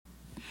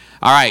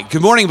All right.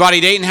 Good morning, Body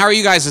Dayton. How are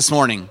you guys this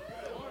morning?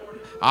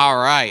 All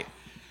right.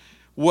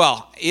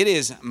 Well, it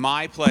is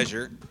my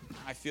pleasure.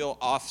 I feel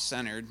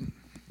off-centered.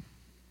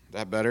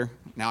 That better?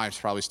 Now I'm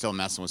probably still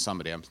messing with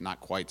somebody. I'm not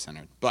quite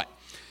centered. But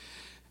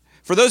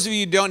for those of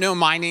you who don't know,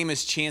 my name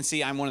is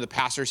Chancy. I'm one of the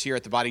pastors here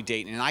at the Body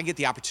Dayton, and I get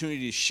the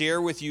opportunity to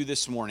share with you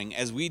this morning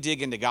as we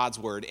dig into God's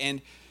Word.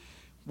 And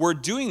we're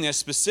doing this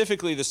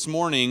specifically this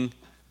morning,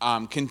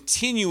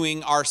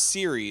 continuing our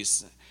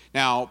series.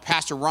 Now,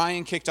 Pastor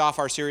Ryan kicked off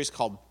our series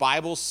called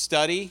Bible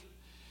Study,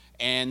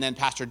 and then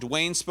Pastor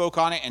Dwayne spoke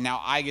on it, and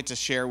now I get to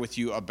share with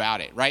you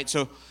about it, right?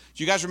 So, do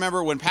you guys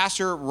remember when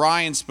Pastor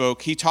Ryan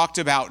spoke, he talked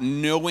about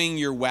knowing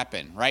your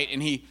weapon, right?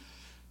 And he,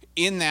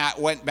 in that,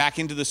 went back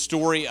into the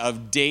story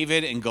of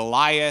David and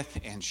Goliath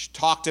and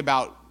talked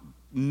about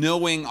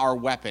knowing our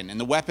weapon and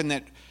the weapon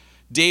that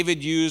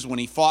David used when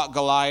he fought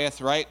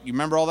Goliath, right? You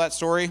remember all that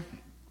story?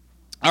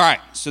 All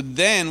right, so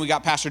then we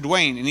got Pastor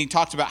Dwayne, and he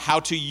talked about how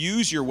to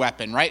use your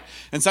weapon, right?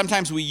 And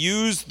sometimes we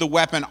use the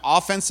weapon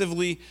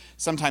offensively,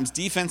 sometimes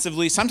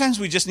defensively. Sometimes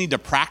we just need to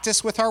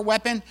practice with our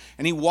weapon,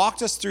 and he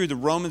walked us through the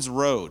Romans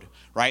road,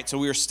 right? So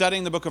we were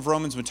studying the book of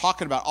Romans, we're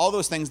talking about all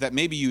those things that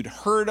maybe you'd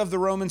heard of the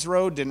Romans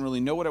road, didn't really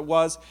know what it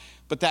was,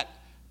 but that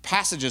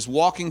passage is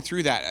walking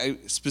through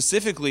that,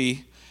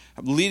 specifically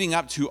leading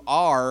up to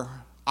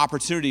our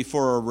opportunity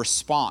for a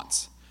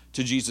response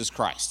to Jesus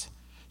Christ.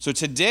 So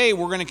today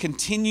we're going to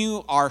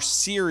continue our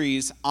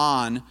series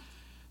on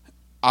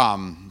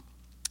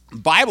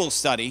Bible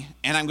study,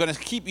 and I'm going to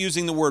keep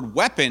using the word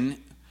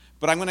weapon,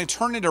 but I'm going to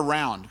turn it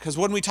around, because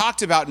when we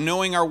talked about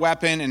knowing our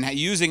weapon and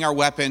using our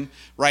weapon,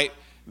 right,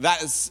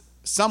 that is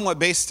somewhat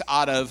based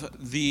out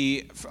of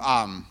the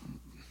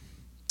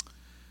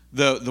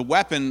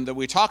weapon that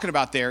we're talking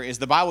about there is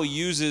the Bible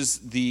uses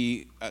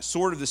the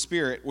sword of the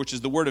Spirit, which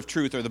is the word of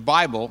truth, or the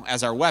Bible,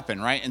 as our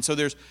weapon, right? And so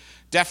there's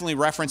definitely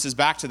references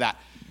back to that,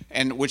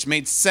 and which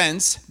made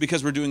sense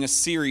because we're doing a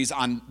series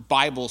on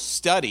Bible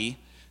study.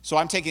 So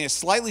I'm taking a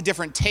slightly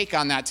different take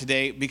on that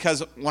today,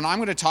 because when I'm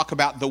going to talk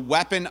about the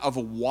weapon of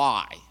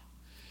why,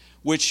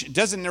 which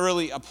doesn't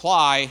really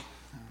apply,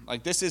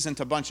 like this isn't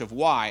a bunch of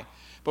why,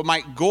 but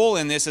my goal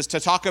in this is to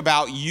talk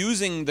about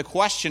using the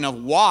question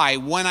of why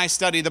when I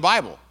study the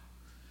Bible.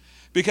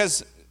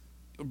 Because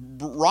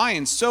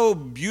Ryan so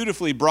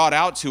beautifully brought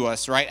out to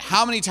us, right,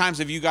 how many times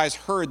have you guys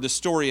heard the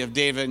story of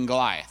David and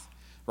Goliath?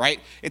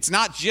 Right? It's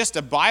not just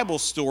a Bible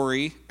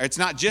story. It's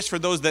not just for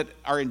those that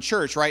are in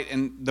church, right?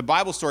 And the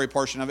Bible story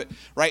portion of it,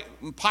 right?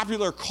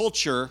 Popular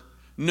culture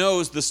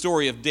knows the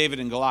story of David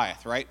and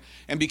Goliath, right?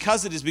 And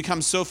because it has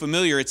become so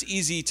familiar, it's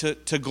easy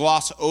to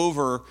gloss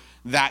over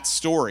that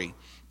story.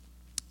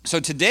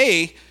 So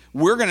today,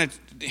 we're going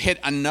to hit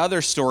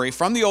another story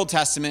from the Old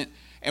Testament,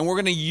 and we're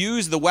going to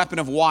use the weapon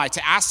of why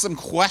to ask some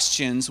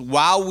questions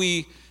while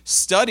we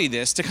study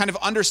this to kind of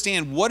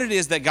understand what it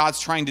is that God's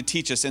trying to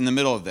teach us in the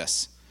middle of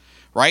this.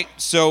 Right?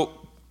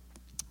 So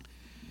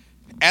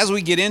as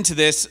we get into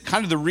this,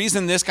 kind of the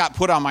reason this got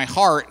put on my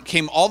heart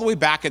came all the way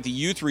back at the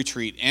youth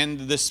retreat. And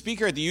the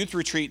speaker at the youth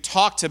retreat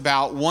talked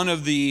about one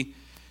of the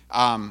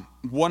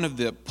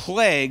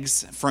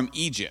plagues from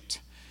Egypt.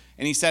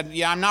 And he said,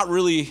 yeah, I'm not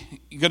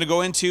really going to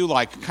go into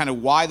like kind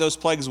of why those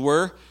plagues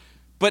were.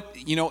 But,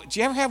 you know, do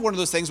you ever have one of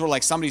those things where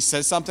like somebody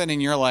says something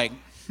and you're like,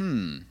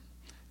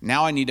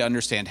 now I need to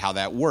understand how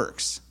that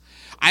works.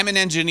 I'm an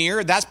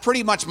engineer. That's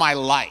pretty much my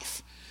life.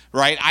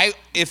 Right?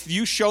 If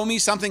you show me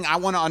something, I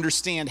want to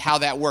understand how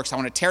that works. I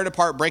want to tear it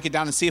apart, break it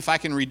down, and see if I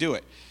can redo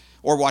it.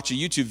 Or watch a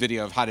YouTube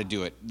video of how to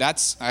do it.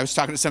 I was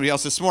talking to somebody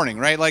else this morning,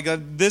 right? Like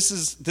this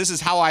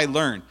is how I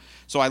learn.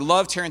 So I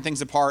love tearing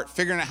things apart,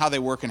 figuring out how they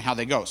work and how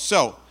they go.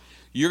 So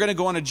you're going to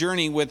go on a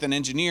journey with an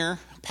engineer,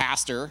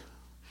 pastor,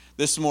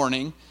 this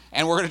morning,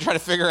 and we're going to try to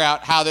figure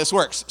out how this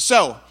works.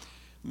 So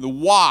the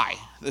why,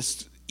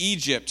 this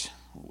Egypt,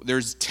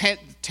 there's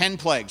 10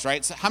 plagues,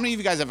 right? So how many of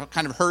you guys have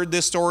kind of heard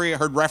this story,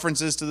 heard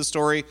references to the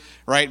story,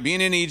 right?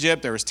 Being in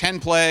Egypt, there was 10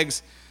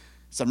 plagues.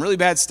 Some really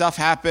bad stuff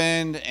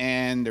happened,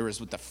 and there was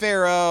with the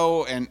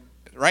Pharaoh, and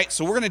right?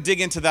 So we're going to dig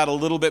into that a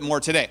little bit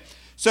more today.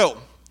 So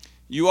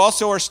you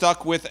also are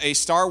stuck with a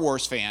Star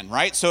Wars fan,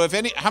 right? So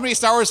how many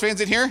Star Wars fans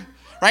in here?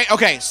 Right?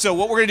 Okay, so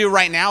what we're going to do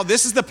right now,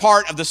 this is the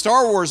part of the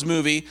Star Wars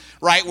movie,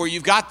 right, where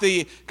you've got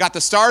the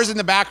stars in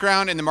the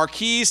background and the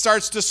marquee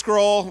starts to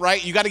scroll,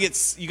 right? You got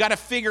to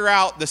figure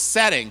out the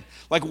setting,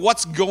 like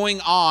what's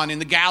going on in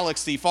the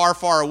galaxy far,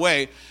 far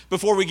away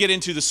before we get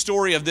into the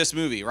story of this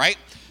movie, right?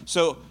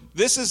 So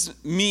this is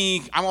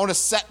me. I want to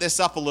set this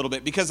up a little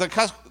bit because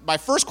my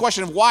first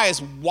question of why is,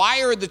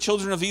 why are the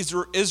children of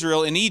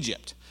Israel in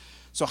Egypt?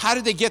 So how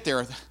did they get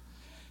there?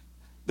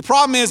 The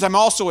problem is I'm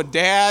also a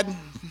dad.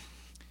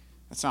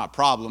 That's not a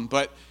problem,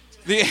 but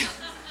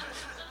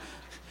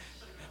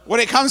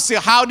when it comes to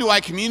how do I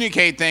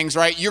communicate things,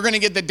 right, you're going to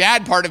get the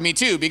dad part of me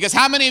too, because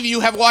how many of you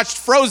have watched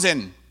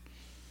Frozen?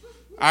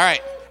 All right.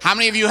 How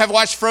many of you have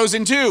watched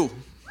Frozen 2? All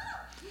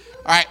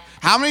right.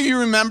 How many of you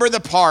remember the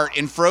part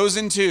in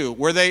Frozen 2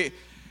 where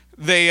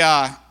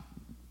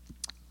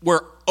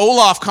where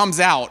Olaf comes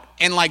out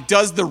and like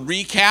does the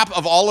recap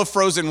of all of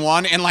Frozen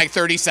 1 in like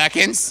 30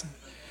 seconds?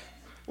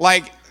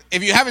 Like,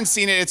 if you haven't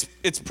seen it,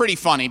 it's pretty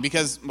funny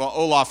because, well,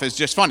 Olaf is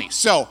just funny.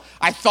 So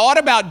I thought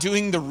about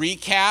doing the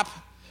recap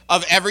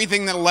of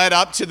everything that led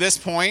up to this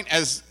point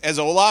as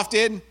Olaf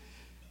did.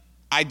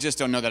 I just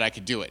don't know that I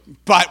could do it.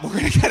 But we're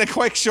going to get a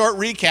quick short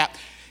recap.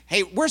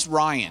 Hey, where's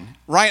Ryan?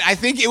 Ryan, I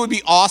think it would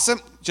be awesome.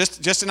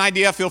 Just an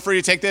idea. Feel free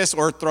to take this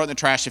or throw it in the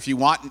trash if you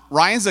want.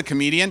 Ryan's a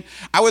comedian.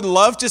 I would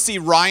love to see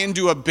Ryan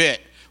do a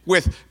bit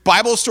with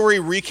Bible story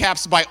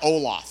recaps by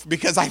Olaf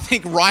because I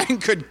think Ryan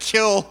could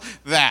kill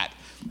that.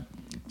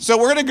 So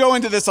we're going to go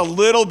into this a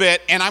little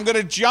bit, and I'm going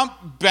to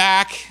jump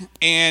back,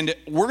 and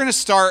we're going to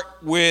start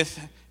with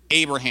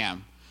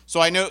Abraham. So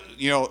I know,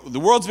 the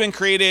world's been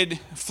created,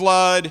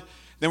 flood,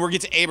 then we'll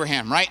get to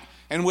Abraham, right?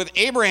 And with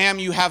Abraham,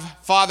 you have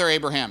Father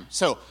Abraham.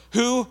 So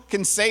who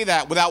can say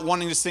that without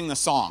wanting to sing the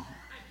song?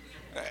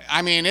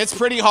 I mean, it's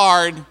pretty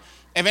hard.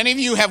 If any of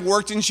you have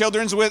worked in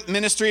children's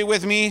ministry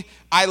with me,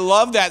 I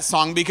love that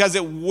song because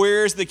it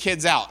wears the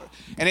kids out.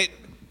 And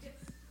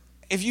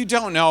if you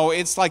don't know,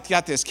 it's like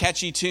got this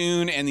catchy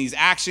tune and these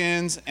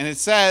actions, and it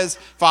says,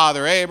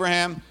 Father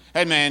Abraham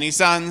had many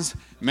sons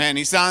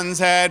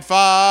had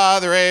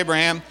Father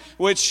Abraham,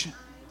 which,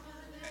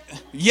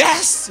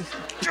 yes,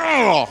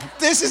 oh,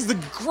 this is the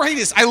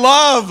greatest. I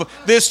love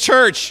this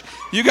church.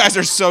 You guys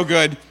are so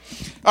good.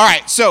 All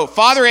right, so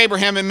Father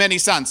Abraham and many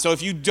sons. So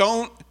if you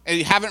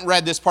haven't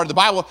read this part of the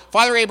Bible,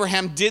 Father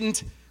Abraham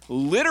didn't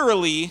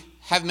literally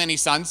have many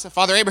sons.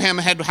 Father Abraham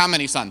had how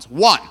many sons?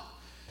 One.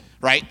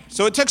 Right?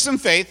 So it took some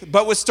faith,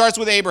 but it starts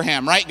with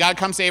Abraham, right? God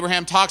comes to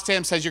Abraham, talks to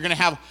him, says you're going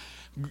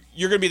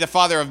to be the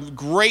father of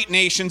great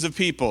nations of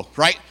people,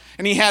 right?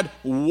 And he had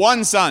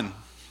one son.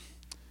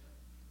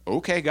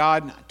 Okay,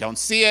 God, don't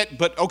see it,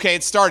 but okay,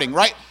 it's starting,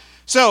 right?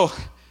 So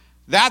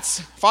that's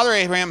Father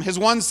Abraham, his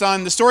one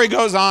son. The story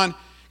goes on.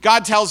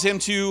 God tells him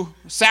to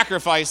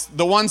sacrifice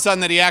the one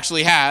son that he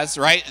actually has,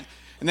 right?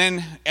 And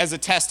then as a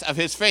test of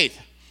his faith.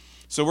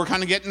 So we're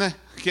kind of getting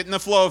the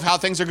flow of how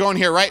things are going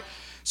here, right?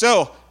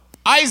 So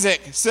Isaac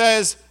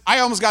says, I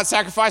almost got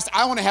sacrificed.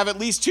 I want to have at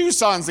least two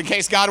sons in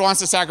case God wants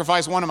to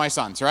sacrifice one of my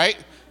sons, right?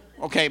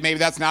 Okay, maybe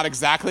that's not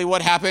exactly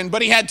what happened,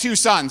 but he had two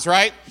sons,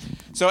 right?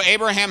 So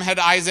Abraham had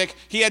Isaac.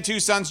 He had two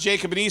sons,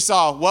 Jacob and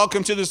Esau.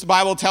 Welcome to this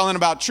Bible telling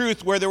about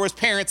truth where there was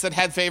parents that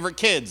had favorite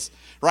kids,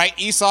 right?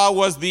 Esau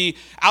was the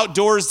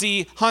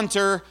outdoorsy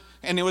hunter,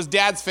 and it was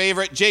dad's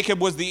favorite.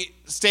 Jacob was the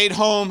stayed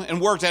home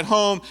and worked at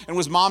home and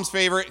was mom's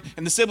favorite,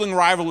 and the sibling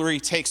rivalry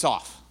takes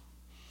off.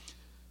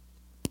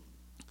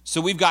 So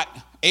we've got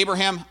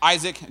Abraham,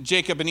 Isaac,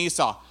 Jacob, and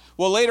Esau.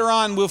 Well, later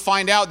on, we'll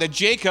find out that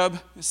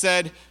Jacob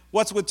said,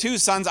 what's with two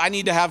sons? I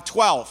need to have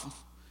 12,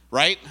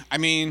 right? I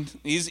mean,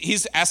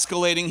 he's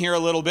escalating here a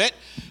little bit.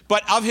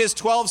 But of his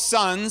 12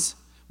 sons,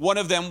 one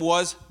of them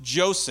was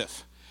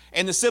Joseph.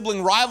 And the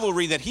sibling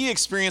rivalry that he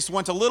experienced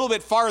went a little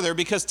bit farther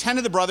because 10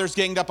 of the brothers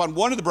ganged up on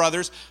one of the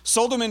brothers,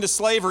 sold him into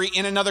slavery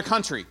in another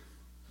country.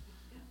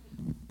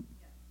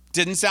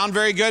 Didn't sound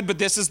very good, but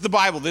this is the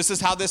Bible. This is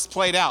how this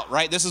played out,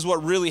 right? This is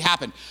what really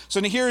happened. So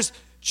now here's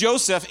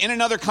Joseph in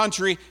another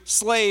country,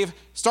 slave,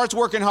 starts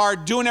working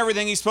hard, doing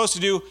everything he's supposed to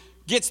do,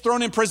 gets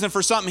thrown in prison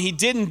for something he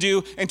didn't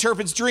do,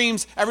 interprets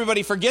dreams.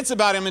 Everybody forgets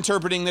about him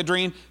interpreting the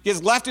dream,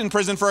 gets left in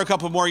prison for a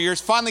couple more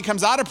years, finally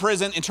comes out of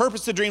prison,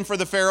 interprets the dream for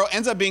the Pharaoh,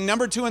 ends up being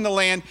number 2 in the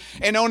land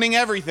and owning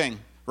everything,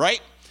 right?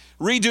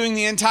 Redoing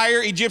the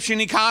entire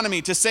Egyptian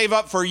economy to save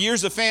up for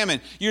years of famine.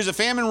 Years of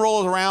famine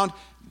rolls around.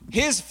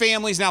 His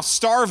family's now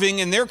starving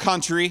in their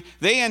country.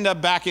 They end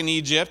up back in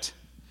Egypt,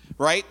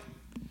 right?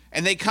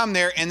 And they come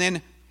there, and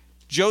then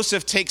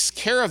Joseph takes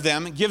care of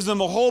them, gives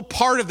them a whole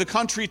part of the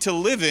country to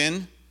live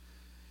in,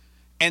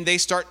 and they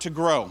start to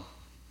grow.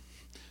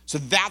 So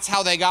that's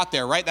how they got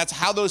there, right? That's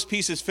how those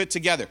pieces fit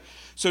together.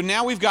 So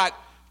now we've got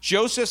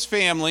Joseph's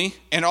family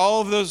and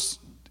all of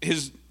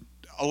his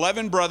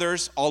 11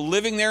 brothers all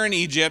living there in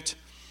Egypt,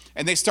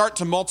 and they start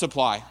to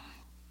multiply.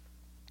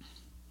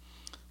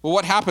 Well,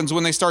 what happens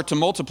when they start to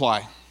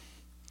multiply?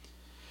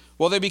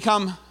 Well,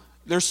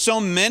 there's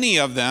so many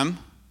of them,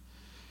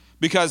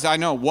 because I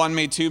know 1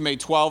 made 2, made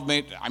 12,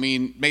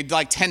 made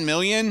like 10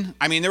 million.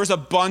 I mean, there was a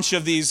bunch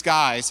of these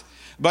guys,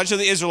 a bunch of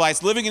the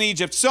Israelites living in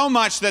Egypt, so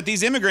much that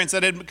these immigrants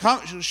that had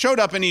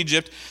showed up in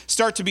Egypt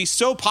start to be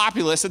so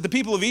populous that the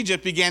people of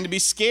Egypt began to be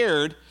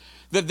scared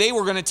that they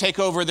were going to take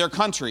over their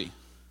country.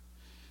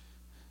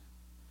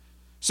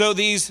 So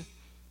these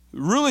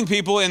ruling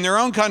people in their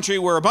own country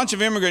where a bunch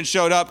of immigrants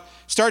showed up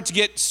start to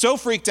get so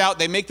freaked out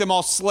they make them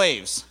all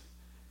slaves.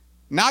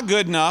 Not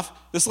good enough.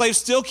 The slaves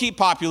still keep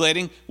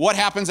populating. What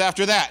happens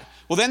after that?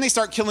 Well, then they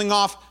start killing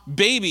off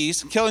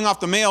babies, killing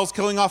off the males,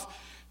 killing off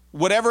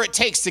whatever it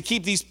takes to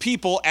keep these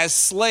people as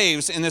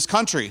slaves in this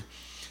country.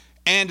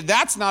 And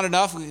that's not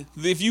enough.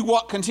 If you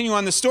continue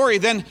on the story,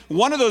 then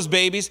one of those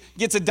babies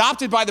gets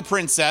adopted by the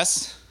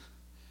princess.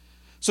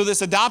 So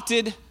this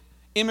adopted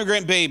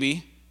immigrant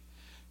baby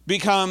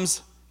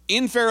becomes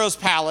in Pharaoh's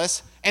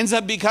palace, ends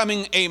up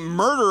becoming a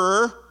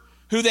murderer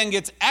who then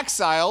gets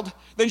exiled,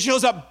 then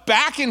shows up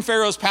back in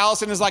Pharaoh's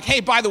palace and is like, hey,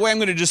 by the way, I'm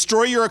going to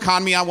destroy your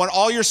economy. I want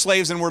all your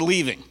slaves and we're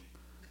leaving.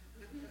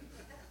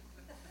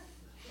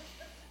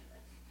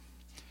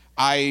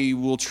 I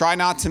will try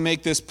not to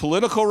make this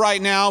political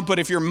right now, but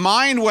if your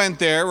mind went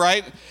there,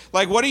 right?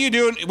 Like, what are you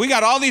doing? We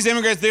got all these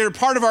immigrants, they're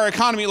part of our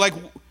economy. Like,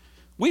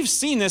 we've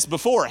seen this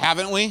before,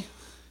 haven't we?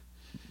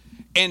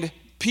 And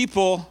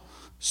people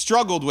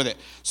struggled with it.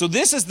 So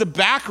this is the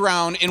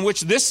background in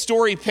which this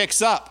story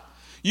picks up.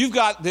 You've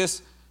got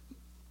this,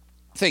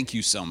 thank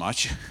you so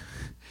much.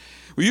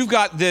 You've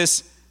got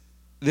this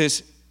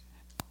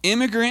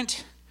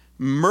immigrant,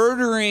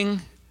 murdering,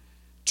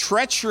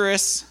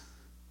 treacherous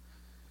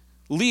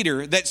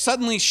leader that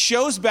suddenly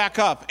shows back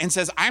up and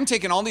says, I'm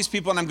taking all these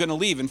people and I'm going to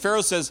leave. And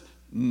Pharaoh says,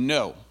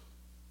 no.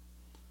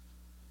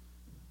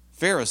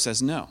 Pharaoh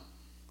says no.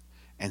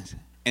 And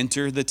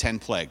enter the 10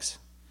 plagues.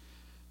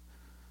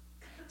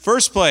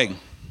 First plague.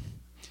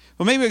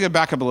 Well, maybe we could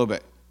back up a little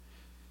bit,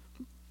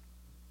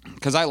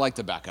 because I like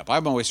to back up.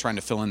 I'm always trying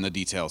to fill in the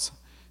details.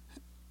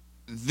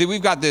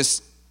 We've got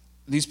these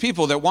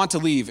people that want to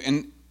leave,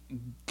 and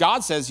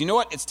God says, you know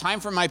what? It's time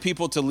for my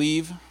people to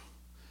leave.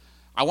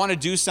 I want to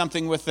do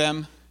something with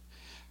them.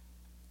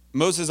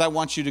 Moses, I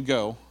want you to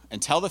go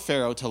and tell the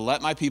Pharaoh to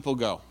let my people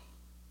go,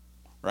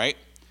 right?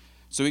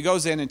 So he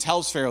goes in and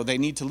tells Pharaoh they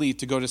need to leave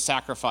to go to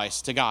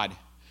sacrifice to God,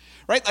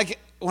 right? Like,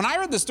 when I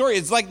read the story,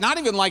 it's like not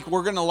even like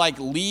we're going to like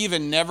leave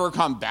and never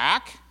come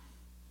back.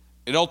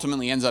 It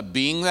ultimately ends up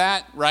being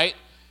that, right?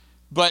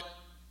 But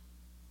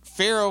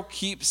Pharaoh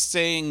keeps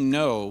saying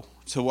no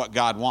to what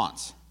God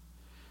wants.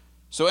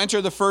 So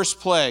enter the first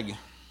plague.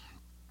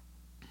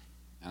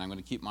 And I'm going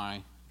to keep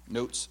my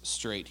notes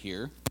straight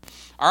here.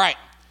 All right.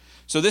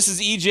 So this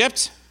is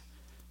Egypt.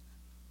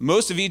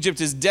 Most of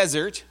Egypt is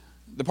desert.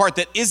 The part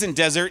that isn't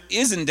desert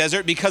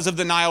because of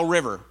the Nile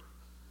River.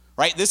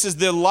 Right? This is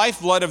the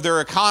lifeblood of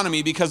their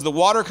economy because the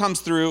water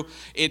comes through,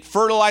 it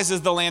fertilizes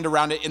the land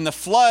around it. In the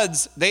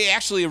floods, they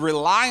actually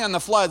rely on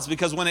the floods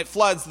because when it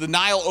floods, the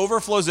Nile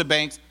overflows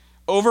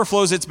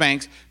its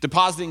banks,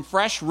 depositing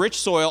fresh, rich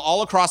soil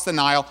all across the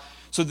Nile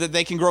so that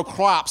they can grow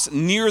crops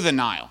near the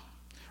Nile.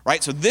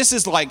 Right? So this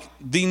is like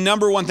the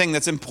number one thing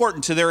that's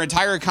important to their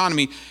entire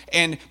economy.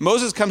 And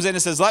Moses comes in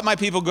and says, let my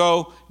people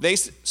go.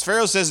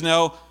 Pharaoh says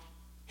no,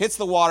 hits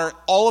the water.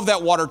 All of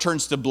that water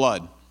turns to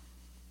blood.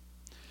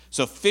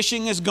 So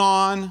fishing is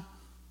gone,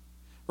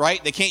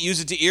 right? They can't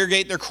use it to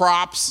irrigate their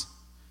crops.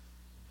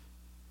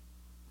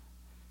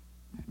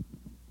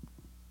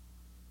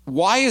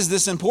 Why is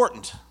this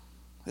important?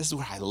 This is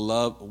what I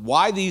love.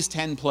 Why these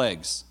 10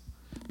 plagues?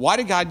 Why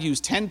did God use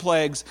 10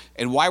 plagues,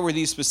 and why were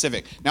these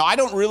specific? Now, I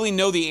don't really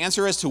know the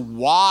answer as to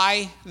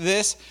why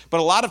this, but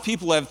a lot of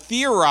people have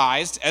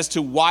theorized as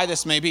to why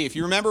this may be. If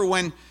you remember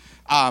when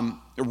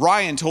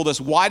Ryan told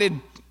us, why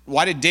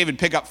did David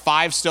pick up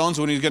 5 stones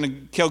when he was going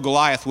to kill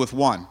Goliath with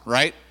 1,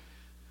 right?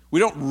 We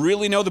don't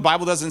really know. The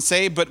Bible doesn't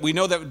say, but we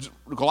know that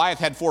Goliath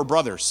had 4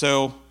 brothers,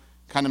 so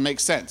kind of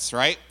makes sense,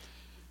 right?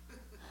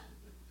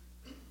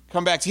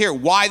 Come back to here.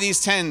 Why these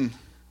 10?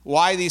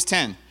 Why these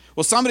 10?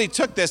 Well, somebody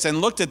took this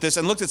and looked at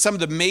some of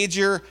the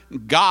major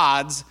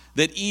gods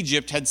that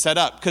Egypt had set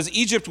up, because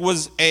Egypt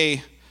was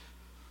a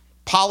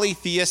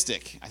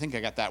polytheistic, I think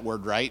I got that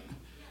word right,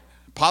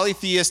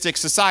 polytheistic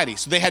society.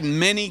 So they had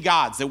many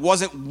gods. There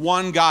wasn't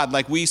one God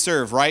like we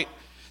serve, right?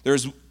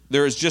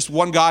 There's just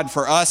one God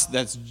for us.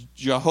 That's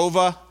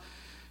Jehovah,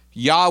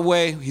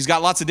 Yahweh. He's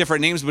got lots of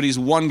different names, but he's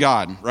one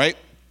God, right?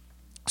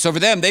 So for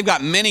them, they've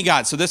got many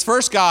gods. So this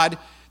first God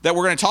that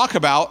we're going to talk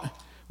about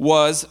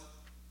was,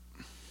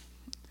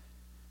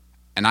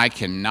 and I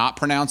cannot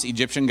pronounce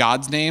Egyptian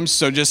gods' names,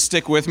 so just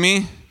stick with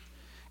me.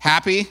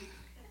 Happy.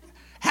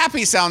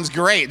 Happy sounds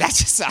great. That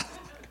just sounds...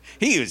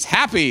 He was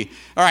happy.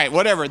 All right,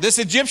 whatever. This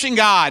Egyptian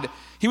god,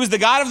 he was the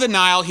god of the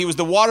Nile. He was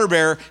the water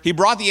bearer. He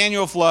brought the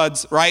annual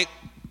floods, right?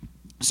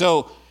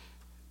 So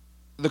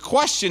the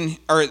question,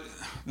 or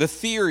the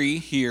theory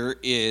here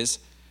is,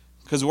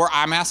 because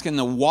I'm asking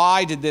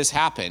why did this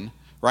happen,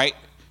 right?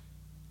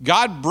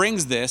 God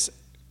brings this,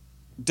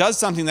 does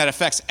something that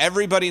affects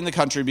everybody in the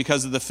country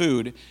because of the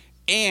food,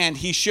 and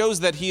he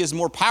shows that he is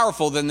more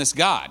powerful than this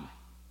God,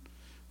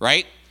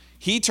 right?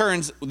 He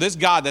turns this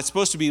God that's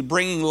supposed to be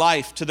bringing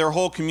life to their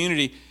whole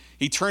community,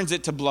 he turns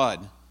it to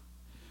blood.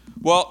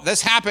 Well,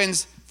 this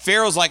happens.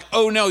 Pharaoh's like,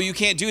 oh no, you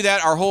can't do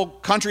that. Our whole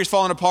country's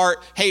falling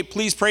apart. Hey,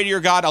 please pray to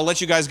your God. I'll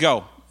let you guys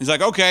go. He's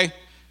like, okay.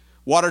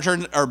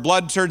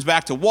 Blood turns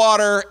back to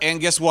water, and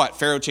guess what?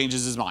 Pharaoh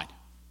changes his mind.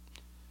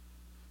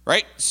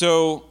 Right?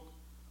 So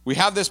we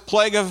have this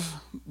plague of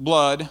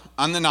blood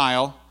on the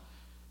Nile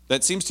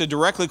that seems to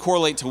directly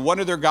correlate to one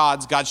of their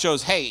gods. God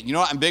shows, hey, you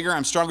know what? I'm bigger.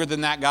 I'm stronger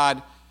than that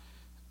God.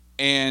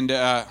 And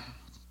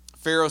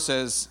Pharaoh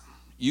says,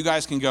 you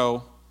guys can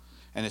go.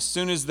 And as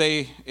soon as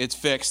it's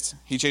fixed,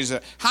 he changes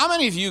it. How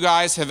many of you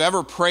guys have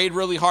ever prayed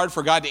really hard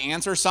for God to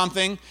answer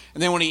something,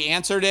 and then when he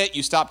answered it,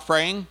 you stopped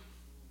praying?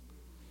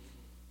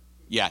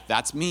 Yeah,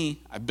 that's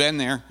me. I've been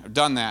there. I've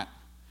done that.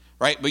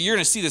 Right? But you're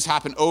going to see this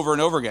happen over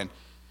and over again.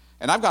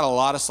 And I've got a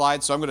lot of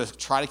slides, so I'm going to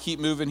try to keep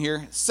moving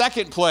here.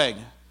 Second plague.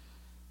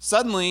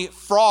 Suddenly,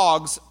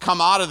 frogs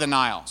come out of the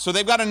Nile. So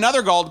they've got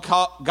another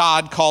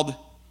god called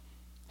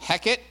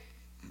Heket.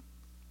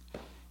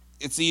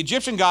 It's the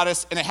Egyptian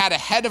goddess, and it had a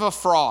head of a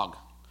frog,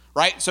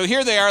 right? So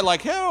here they are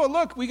like, oh,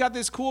 look, we got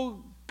this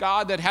cool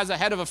God that has a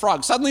head of a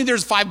frog. Suddenly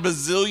there's 5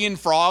 bazillion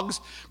frogs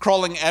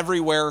crawling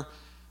everywhere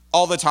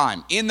all the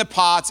time. In the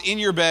pots, in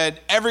your bed,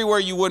 everywhere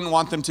you wouldn't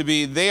want them to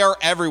be. They are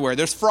everywhere.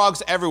 There's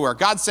frogs everywhere.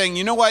 God's saying,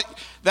 you know what?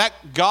 That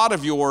God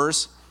of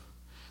yours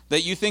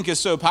that you think is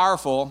so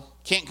powerful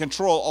can't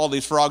control all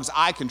these frogs.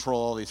 I control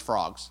all these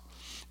frogs.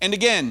 And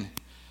again,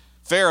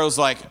 Pharaoh's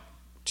like,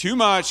 too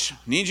much.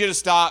 Need you to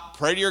stop.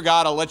 Pray to your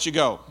God. I'll let you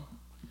go.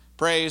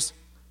 Prays.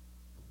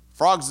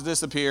 Frogs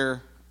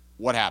disappear.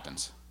 What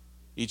happens?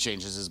 He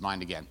changes his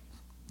mind again.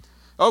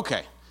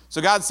 Okay.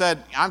 So God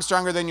said, I'm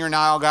stronger than your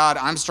Nile God.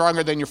 I'm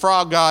stronger than your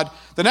frog God.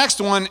 The next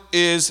one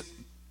is,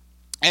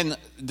 and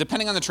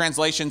depending on the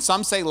translation,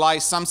 some say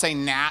lice, some say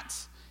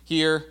gnats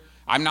here.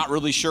 I'm not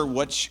really sure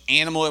which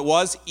animal it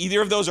was.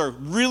 Either of those are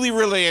really,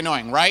 really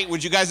annoying, right?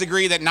 Would you guys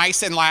agree that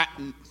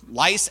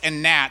lice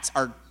and gnats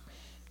are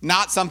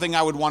not something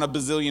I would want a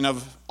bazillion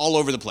of all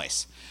over the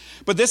place?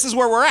 But this is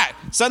where we're at.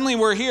 Suddenly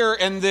we're here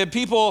and the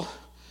people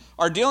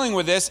are dealing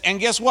with this. And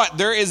guess what?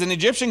 There is an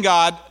Egyptian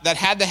god that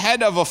had the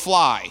head of a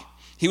fly.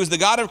 He was the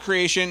God of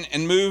creation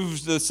and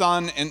moves the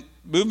sun and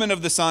movement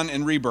of the sun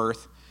and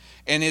rebirth.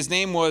 And his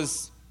name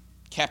was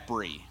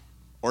Khepri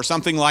or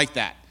something like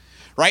that.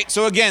 Right?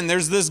 So again,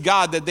 there's this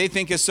God that they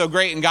think is so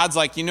great. And God's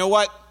like, you know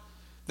what?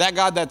 That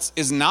God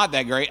is not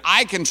that great.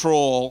 I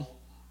control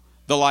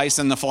the lice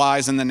and the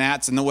flies and the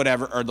gnats and the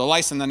whatever, or the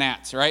lice and the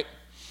gnats, right?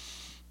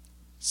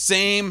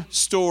 Same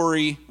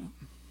story,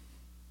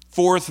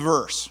 4th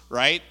verse,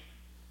 right?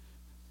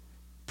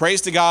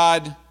 Praise to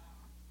God.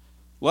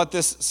 Let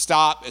this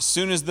stop. As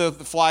soon as the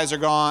flies are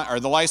gone, or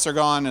the lice are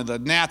gone, or the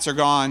gnats are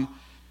gone,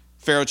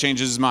 Pharaoh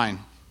changes his mind.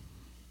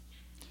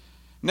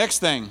 Next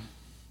thing,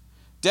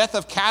 death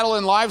of cattle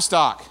and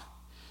livestock.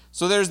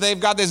 So they've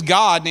got this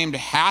god named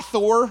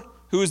Hathor,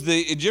 who is the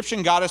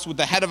Egyptian goddess with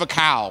the head of a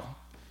cow.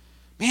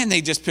 Man,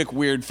 they just pick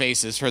weird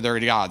faces for their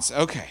gods.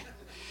 Okay.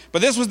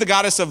 But this was the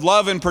goddess of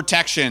love and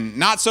protection.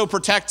 Not so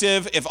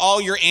protective if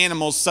all your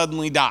animals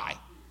suddenly die,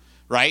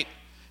 right?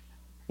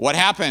 What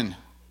happened?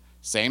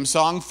 Same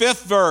song,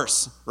 5th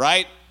verse,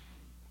 right?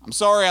 I'm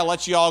sorry, I'll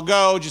let you all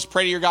go. Just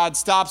pray to your God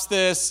stops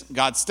this.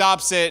 God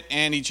stops it,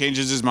 and he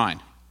changes his mind.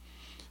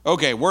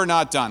 Okay, we're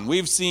not done.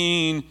 We've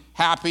seen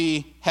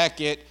Happy,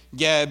 Hecate,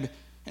 Geb,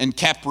 and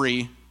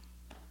Khepri,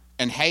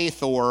 and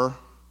Hathor.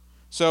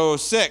 So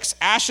 6,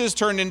 ashes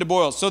turned into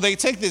boils. So they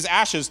take these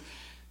ashes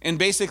and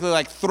basically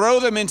like throw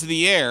them into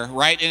the air,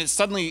 right? And it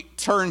suddenly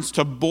turns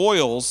to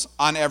boils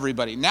on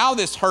everybody. Now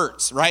this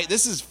hurts, right?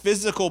 This is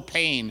physical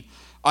pain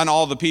on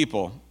all the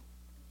people.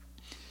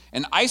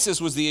 And Isis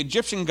was the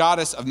Egyptian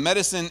goddess of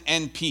medicine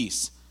and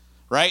peace,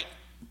 right?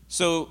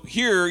 So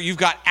here you've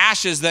got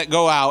ashes that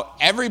go out.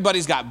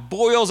 Everybody's got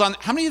boils on.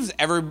 How many of you have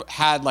ever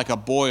had like a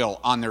boil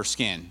on their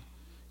skin?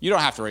 You don't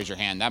have to raise your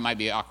hand. That might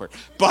be awkward.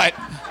 But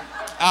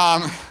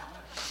I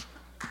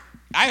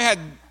had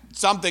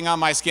something on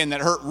my skin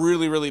that hurt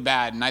really, really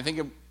bad. And I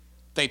think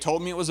they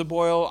told me it was a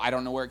boil. I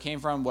don't know where it came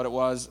from, what it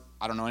was.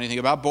 I don't know anything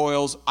about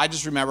boils. I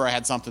just remember I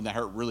had something that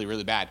hurt really,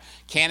 really bad.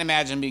 Can't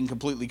imagine being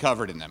completely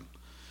covered in them.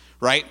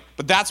 Right?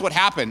 But that's what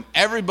happened.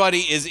 Everybody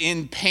is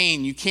in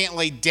pain. You can't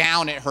lay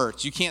down, it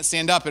hurts. You can't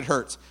stand up, it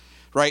hurts.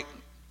 Right?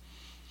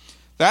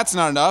 That's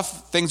not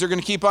enough. Things are going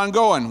to keep on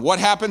going. What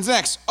happens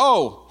next?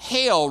 Oh,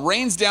 hail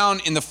rains down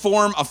in the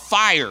form of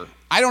fire.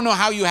 I don't know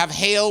how you have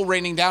hail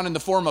raining down in the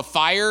form of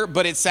fire,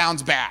 but it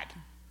sounds bad.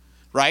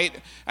 Right?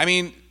 I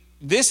mean,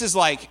 this is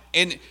like,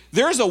 and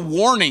there's a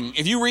warning.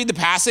 If you read the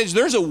passage,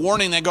 there's a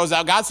warning that goes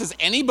out. God says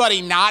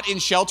anybody not in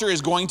shelter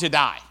is going to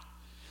die.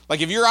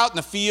 Like if you're out in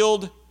the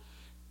field,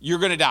 you're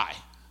going to die.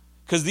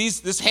 Because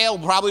this hail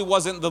probably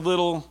wasn't the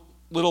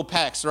little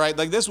pecks, right?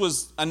 Like this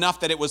was enough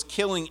that it was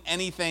killing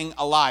anything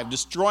alive,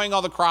 destroying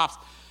all the crops.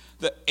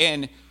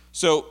 And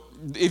so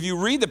if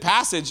you read the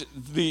passage,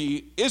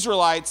 the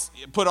Israelites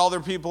put all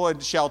their people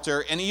in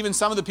shelter, and even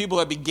some of the people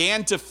that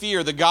began to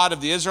fear the God of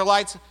the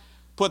Israelites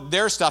put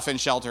their stuff in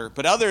shelter.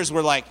 But others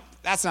were like,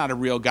 that's not a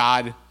real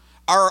God.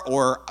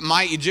 Or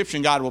my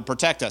Egyptian God will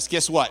protect us.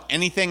 Guess what?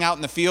 Anything out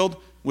in the field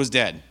was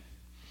dead.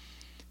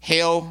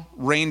 Hail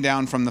rained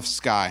down from the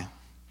sky.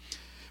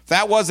 If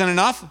that wasn't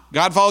enough,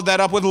 God followed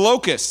that up with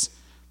locusts.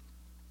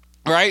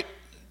 All right?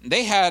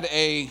 They had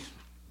a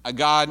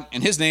god,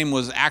 and his name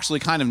was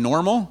actually kind of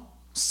normal,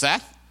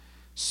 Seth.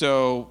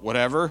 So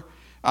whatever.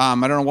 I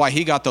don't know why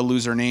he got the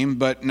loser name,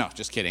 but no,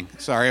 just kidding.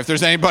 Sorry, if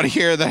there's anybody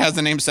here that has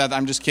the name Seth,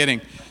 I'm just kidding.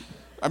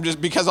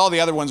 Because all the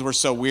other ones were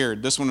so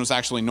weird. This one was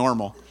actually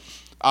normal.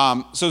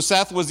 So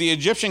Seth was the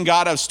Egyptian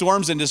god of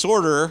storms and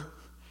disorder,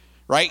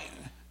 right?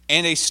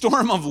 And a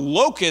storm of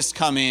locusts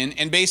come in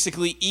and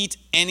basically eat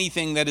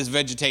anything that is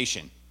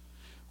vegetation,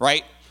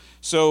 right?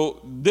 So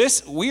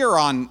we are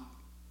on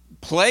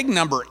plague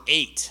number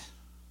 8.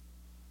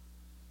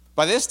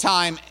 By this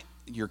time,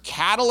 your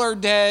cattle are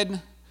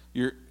dead.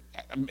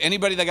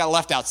 Anybody that got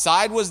left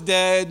outside was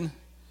dead.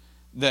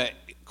 The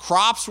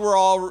crops were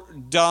all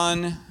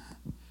done.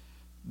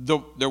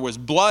 There was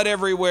blood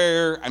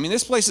everywhere. I mean,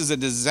 this place is a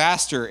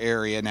disaster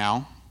area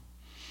now.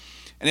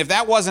 And if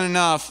that wasn't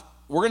enough,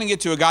 we're going to get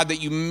to a God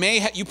that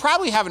you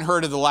probably haven't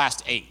heard of the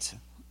last 8,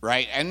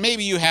 right? And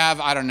maybe you have,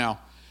 I don't know.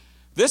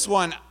 This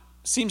one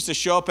seems to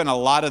show up in a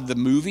lot of the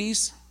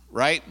movies,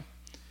 right?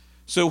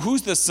 So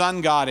who's the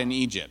sun god in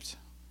Egypt?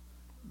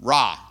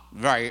 Ra.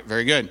 Very,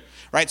 very good.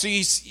 Right? So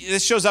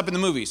this shows up in the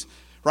movies,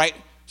 right?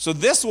 So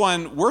this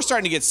one, we're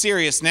starting to get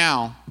serious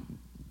now.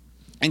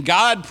 And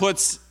God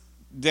puts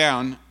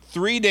down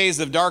 3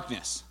 days of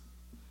darkness.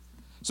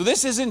 So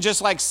this isn't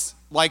just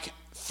like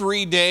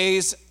 3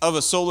 days of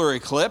a solar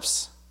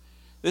eclipse.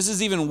 This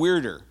is even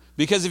weirder.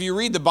 Because if you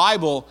read the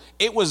Bible,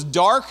 it was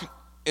dark,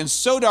 and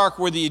so dark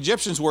where the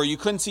Egyptians were, you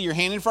couldn't see your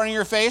hand in front of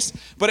your face,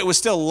 but it was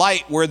still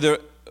light where the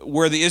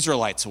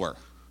Israelites were.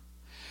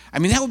 I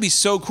mean, that would be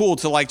so cool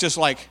to just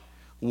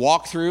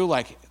walk through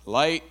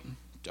light,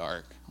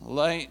 dark,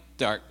 light,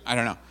 dark. I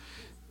don't know.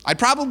 I'd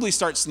probably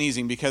start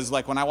sneezing because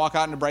when I walk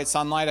out into bright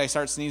sunlight, I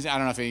start sneezing. I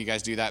don't know if any of you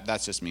guys do that.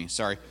 That's just me.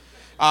 Sorry.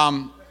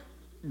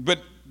 But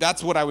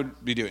that's what I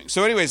would be doing.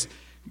 So anyways,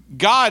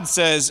 God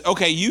says,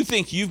 okay, you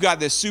think you've got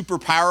this super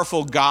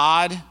powerful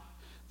God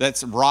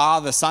that's Ra,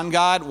 the sun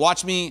god?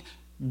 Watch me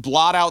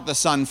blot out the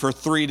sun for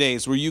 3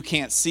 days where you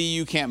can't see,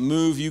 you can't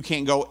move, you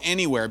can't go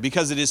anywhere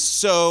because it is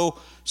so,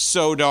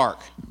 so dark.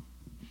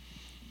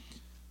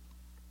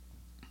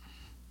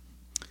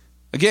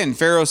 Again,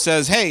 Pharaoh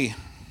says, hey,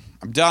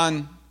 I'm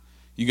done.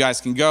 You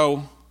guys can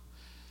go.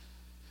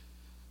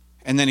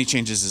 And then he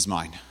changes his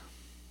mind.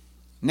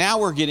 Now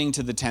we're getting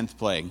to the 10th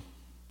plague.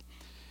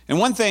 And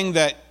one thing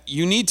that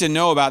you need to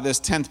know about this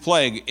 10th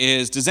plague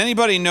is, does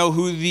anybody know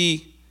who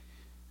the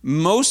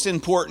most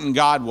important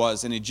god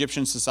was in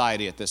Egyptian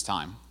society at this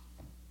time?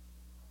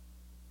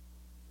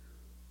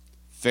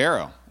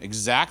 Pharaoh,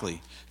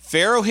 exactly.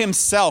 Pharaoh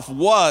himself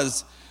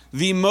was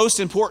the most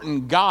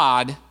important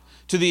god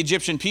to the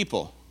Egyptian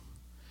people.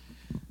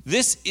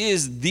 This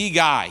is the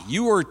guy.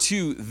 You are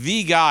to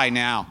the guy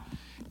now.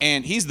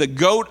 And he's the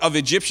goat of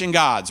Egyptian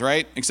gods,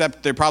 right?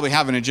 Except they probably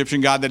have an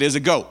Egyptian god that is a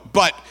goat.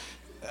 But,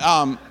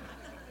 and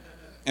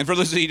for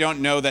those of you who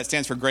don't know, that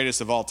stands for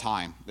greatest of all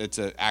time. It's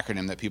an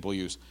acronym that people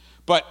use.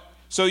 But,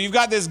 so you've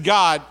got this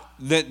God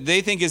that they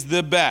think is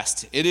the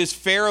best. It is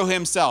Pharaoh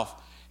himself.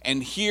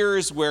 And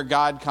here's where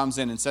God comes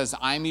in and says,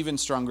 I'm even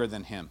stronger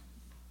than him.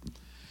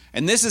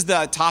 And this is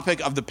the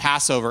topic of the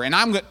Passover. And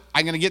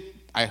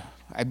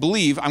I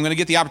believe I'm going to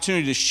get the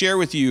opportunity to share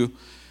with you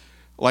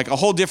a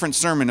whole different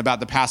sermon about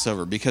the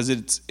Passover because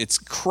it's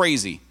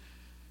crazy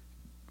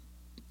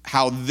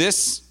how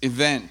this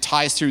event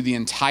ties through the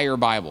entire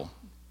Bible.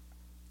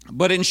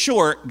 But in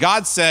short,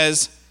 God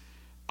says,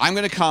 I'm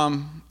going to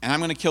come and I'm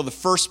going to kill the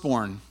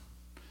firstborn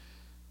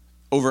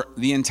over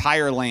the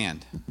entire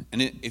land.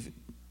 And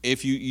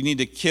if you need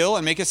to kill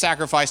and make a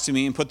sacrifice to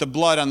me and put the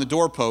blood on the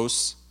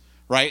doorposts,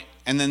 right?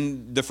 And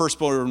then the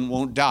firstborn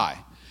won't die.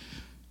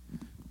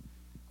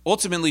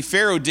 Ultimately,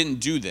 Pharaoh didn't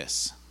do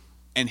this,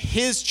 and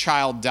his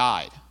child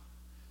died.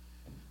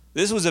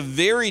 This was a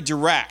very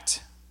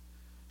direct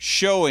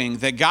showing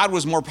that God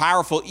was more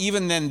powerful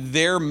even than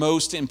their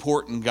most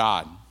important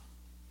God.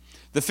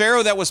 The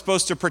Pharaoh that was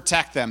supposed to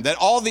protect them,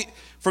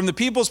 from the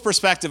people's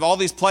perspective, all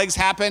these plagues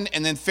happened,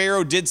 and then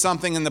Pharaoh did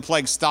something and the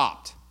plague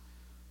stopped,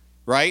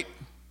 right?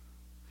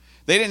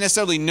 They didn't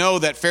necessarily know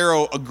that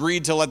Pharaoh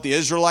agreed to let the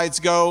Israelites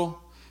go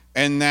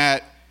and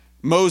that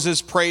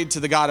Moses prayed to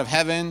the God of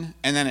heaven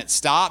and then it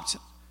stopped.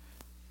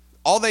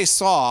 All they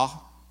saw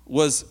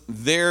was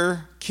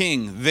their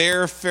king,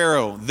 their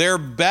Pharaoh, their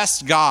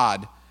best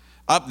God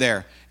up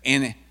there.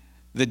 And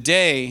the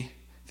day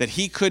that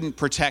he couldn't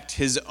protect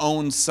his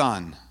own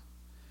son,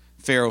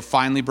 Pharaoh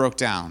finally broke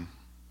down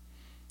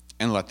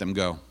and let them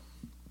go.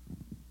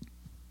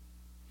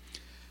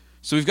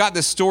 So we've got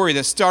this story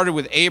that started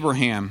with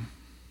Abraham,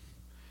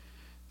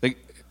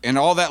 and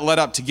all that led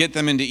up to get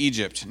them into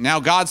Egypt. Now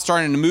God's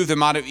starting to move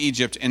them out of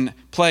Egypt, and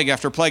plague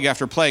after plague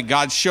after plague,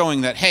 God's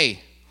showing that,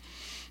 hey,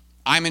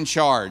 I'm in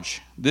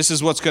charge. This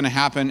is what's going to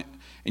happen,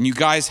 and you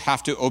guys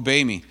have to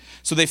obey me.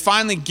 So they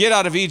finally get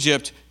out of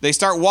Egypt. They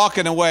start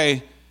walking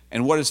away,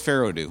 and what does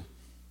Pharaoh do?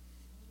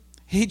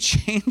 He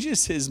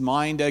changes his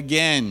mind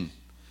again,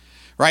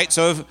 right?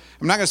 So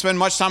I'm not going to spend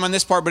much time on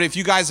this part, but if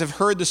you guys have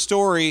heard the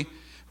story,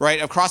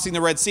 right, of crossing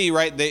the Red Sea,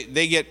 right,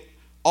 they get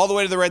all the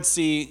way to the Red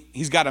Sea.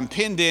 He's got them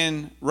pinned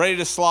in, ready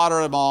to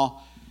slaughter them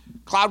all.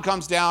 Cloud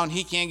comes down.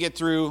 He can't get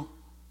through.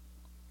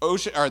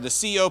 The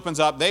sea opens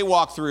up. They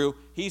walk through.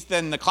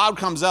 Then the cloud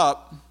comes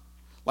up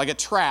like a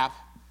trap.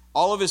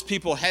 All of his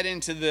people head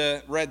into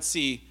the Red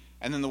Sea,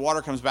 and then the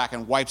water comes back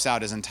and wipes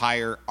out his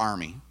entire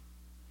army.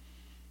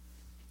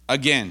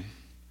 Again,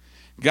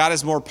 God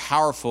is more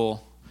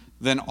powerful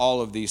than all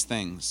of these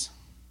things.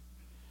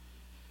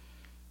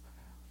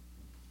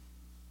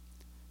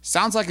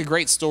 Sounds like a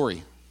great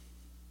story.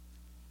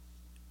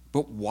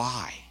 But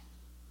why?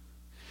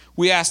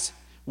 We asked,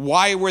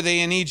 why were they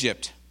in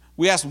Egypt?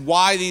 We asked,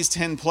 why these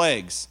 10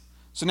 plagues?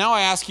 So now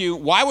I ask you,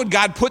 why would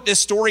God put this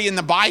story in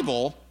the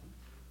Bible?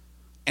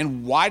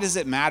 And why does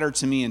it matter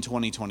to me in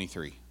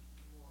 2023? And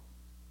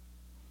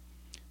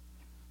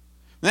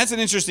that's an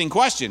interesting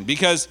question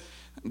because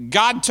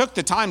God took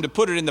the time to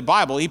put it in the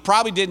Bible. He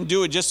probably didn't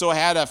do it just so I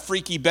had a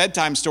freaky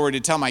bedtime story to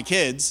tell my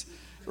kids,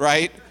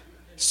 right?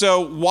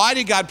 So why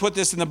did God put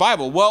this in the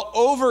Bible? Well,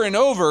 over and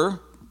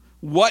over,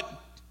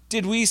 what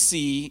did we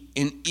see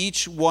in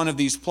each one of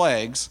these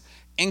plagues,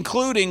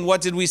 including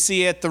what did we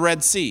see at the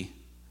Red Sea?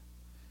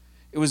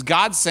 It was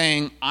God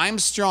saying, I'm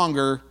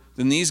stronger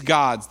than these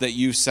gods that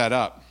you set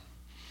up.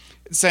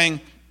 It's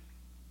saying,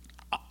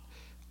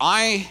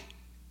 I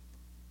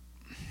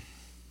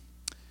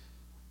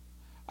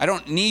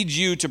don't need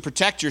you to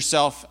protect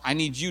yourself. I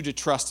need you to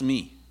trust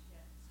me.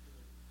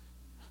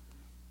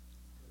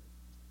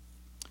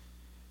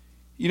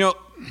 You know,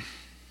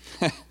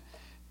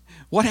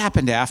 what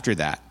happened after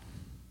that?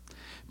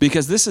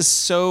 Because this is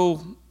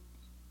so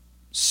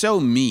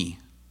me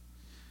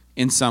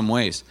in some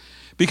ways.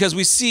 Because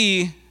we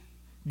see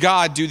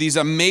God do these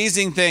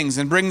amazing things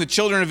and bring the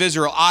children of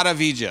Israel out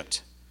of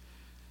Egypt.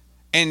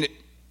 And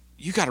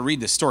you got to read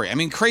this story. I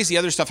mean, crazy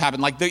other stuff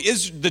happened. Like the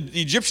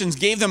Egyptians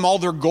gave them all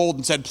their gold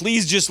and said,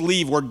 please just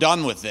leave. We're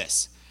done with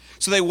this.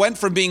 So they went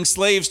from being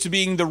slaves to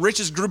being the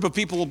richest group of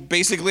people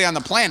basically on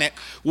the planet,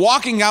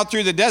 walking out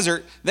through the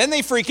desert. Then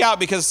they freak out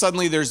because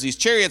suddenly there's these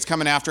chariots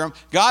coming after them.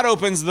 God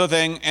opens the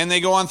thing and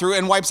they go on through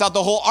and wipes out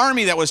the whole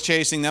army that was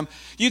chasing them.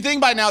 You'd think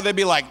by now they'd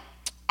be like,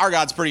 our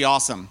God's pretty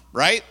awesome,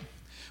 right?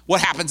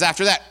 What happens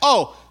after that?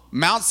 Oh,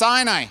 Mount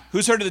Sinai.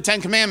 Who's heard of the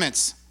 10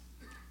 Commandments?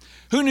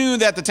 Who knew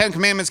that the 10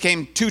 Commandments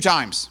came 2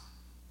 times?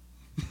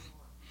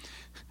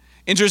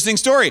 Interesting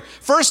story.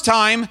 First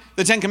time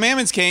the 10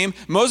 Commandments came,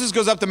 Moses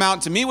goes up the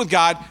mountain to meet with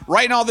God,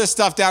 writing all this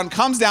stuff down,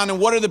 comes down, and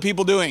what are the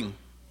people doing?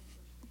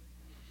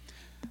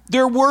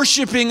 They're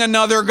worshiping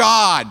another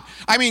God.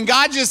 I mean,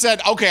 God just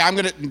said, okay,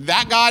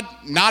 that God,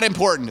 not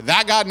important.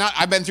 That God, not,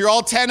 I've been through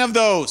all 10 of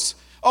those.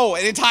 Oh,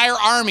 an entire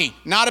army,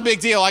 not a big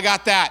deal. I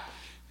got that.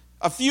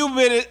 A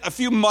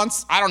few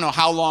months, I don't know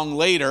how long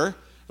later,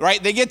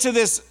 right? They get to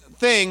this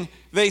thing.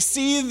 They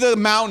see the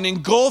mountain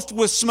engulfed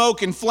with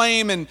smoke and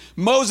flame, and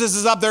Moses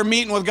is up there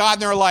meeting with God,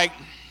 and they're like,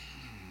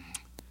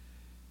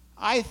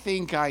 I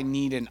think I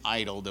need an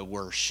idol to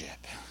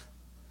worship.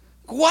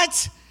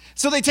 What?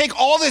 So they take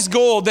all this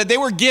gold that they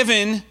were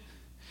given.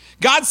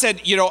 God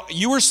said,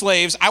 you were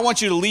slaves. I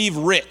want you to leave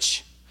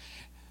rich.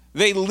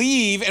 They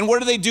leave, and what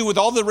do they do with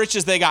all the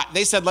riches they got?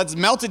 They said, let's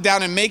melt it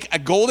down and make a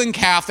golden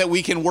calf that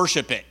we can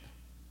worship it.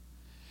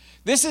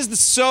 This is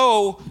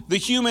the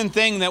human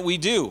thing that we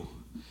do.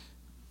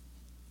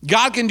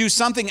 God can do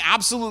something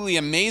absolutely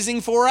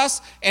amazing for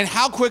us, and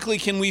how quickly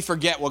can we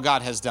forget what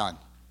God has done?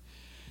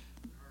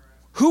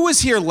 Who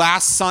was here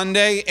last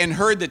Sunday and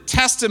heard the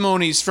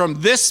testimonies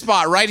from this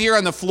spot right here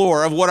on the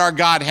floor of what our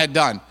God had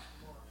done?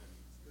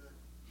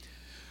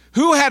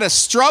 Who had a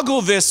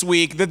struggle this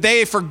week that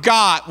they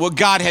forgot what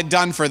God had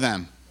done for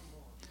them?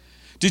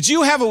 Did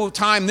you have a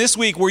time this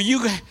week where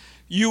you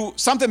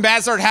something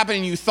bad started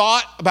happening and you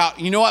thought about,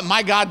 you know what,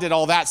 my God did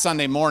all that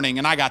Sunday morning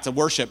and I got to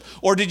worship?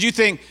 Or did you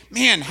think,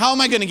 man, how am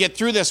I going to get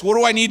through this? What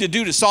do I need to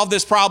do to solve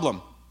this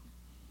problem?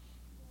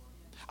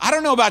 I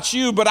don't know about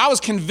you, but I was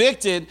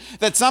convicted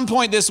that at some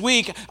point this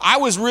week, I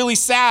was really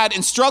sad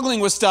and struggling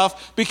with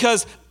stuff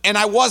and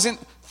I wasn't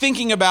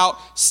thinking about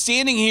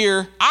standing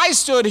here. I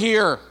stood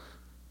here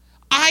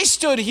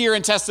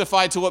and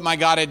testified to what my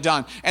God had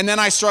done. And then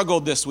I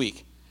struggled this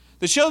week.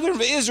 The children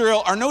of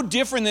Israel are no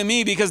different than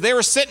me because they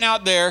were sitting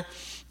out there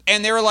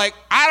and they were like,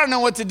 I don't know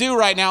what to do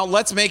right now.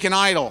 Let's make an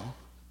idol.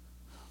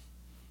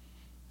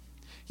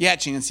 Yeah,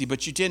 Chancy,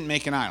 but you didn't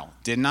make an idol,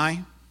 didn't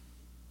I?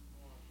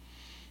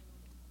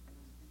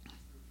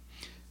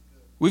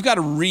 We've got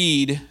to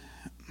read.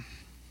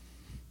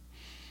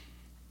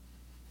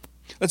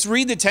 Let's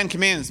read the 10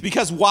 Commandments,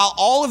 because while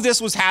all of this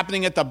was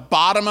happening at the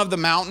bottom of the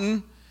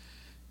mountain,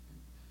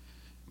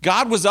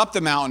 God was up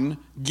the mountain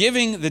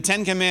giving the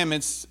 10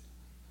 Commandments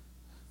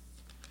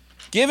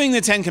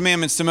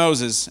to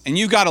Moses, and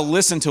you've got to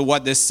listen to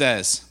what this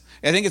says.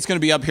 I think it's going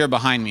to be up here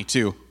behind me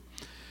too.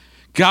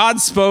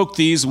 God spoke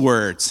these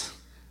words,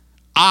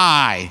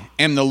 I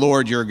am the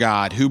Lord your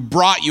God, who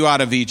brought you out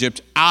of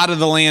Egypt, out of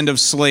the land of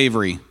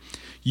slavery.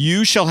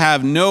 You shall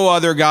have no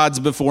other gods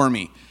before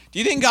me. Do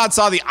you think God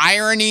saw the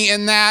irony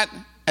in that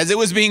as it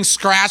was being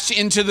scratched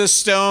into the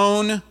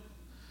stone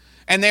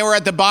and they were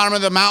at the bottom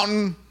of the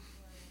mountain?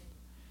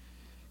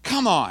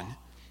 Come on.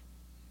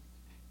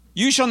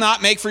 You shall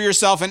not make for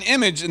yourself an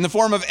image in the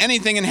form of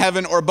anything in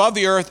heaven or above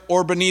the earth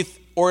or beneath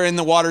or in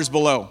the waters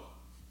below.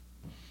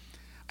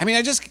 I mean,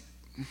 I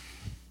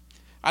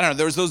don't know.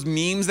 There's those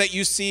memes that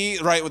you see,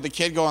 right, with the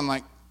kid going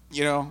like,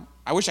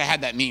 I wish I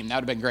had that meme. That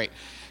would have been great.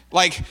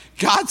 Like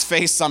God's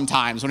face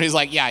sometimes when he's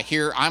like, yeah,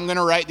 here, I'm going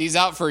to write these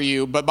out for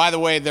you. But by the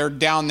way, they're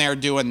down there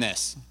doing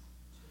this.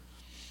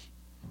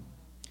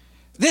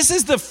 This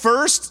is the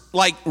first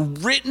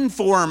written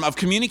form of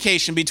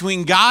communication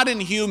between God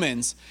and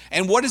humans.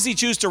 And what does he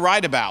choose to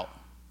write about?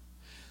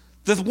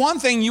 The one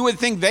thing you would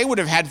think they would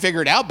have had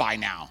figured out by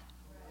now,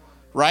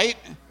 right?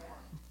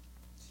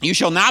 You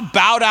shall not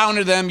bow down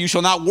to them. You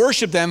shall not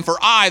worship them. For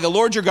I, the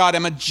Lord your God,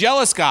 am a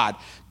jealous God,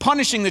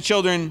 punishing the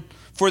children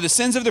for the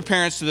sins of their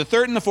parents to the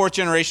third and the fourth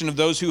generation of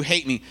those who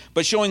hate me,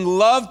 but showing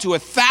love to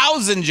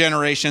 1,000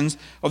 generations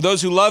of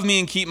those who love me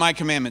and keep my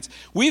commandments.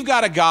 We've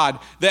got a God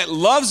that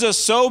loves us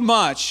so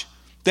much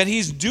that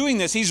he's doing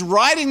this. He's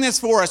writing this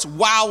for us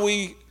while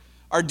we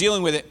are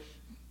dealing with it.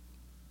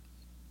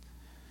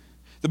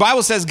 The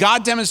Bible says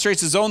God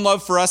demonstrates his own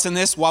love for us in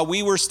this: while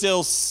we were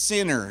still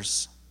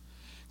sinners,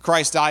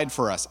 Christ died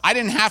for us. I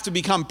didn't have to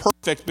become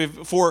perfect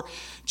before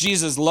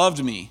Jesus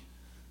loved me.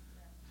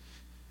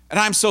 And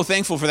I'm so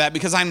thankful for that,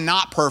 because I'm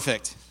not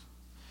perfect.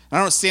 I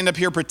don't stand up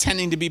here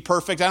pretending to be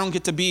perfect. I don't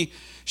get to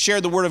share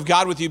the word of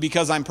God with you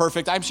because I'm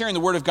perfect. I'm sharing the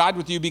word of God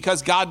with you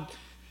because God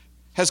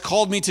has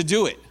called me to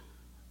do it.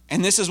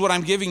 And this is what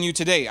I'm giving you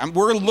today.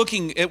 We're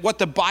looking at what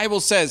the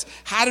Bible says.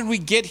 How did we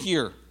get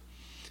here?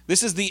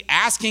 This is the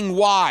asking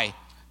why.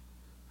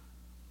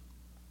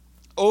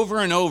 Over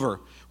and over,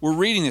 we're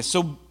reading this.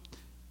 So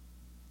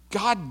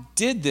God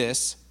did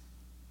this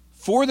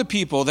for the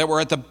people that were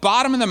at the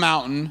bottom of the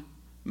mountain,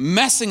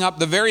 messing up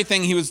the very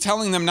thing he was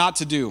telling them not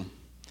to do.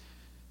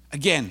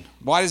 Again,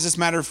 why does this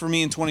matter for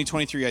me in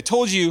 2023? I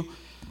told you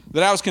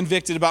that I was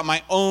convicted about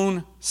my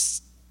own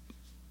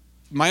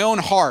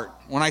heart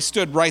when I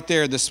stood right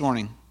there this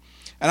morning.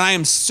 And I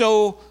am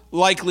so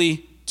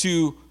likely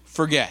to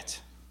forget.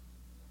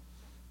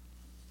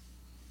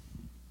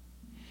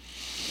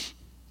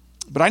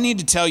 But I need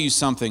to tell you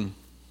something.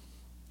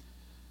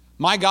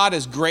 My God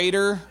is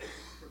greater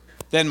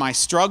than my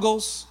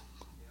struggles,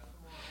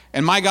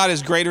 and my God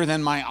is greater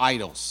than my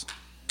idols.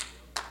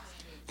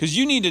 Because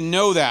you need to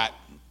know that.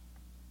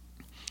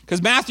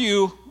 Because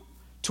Matthew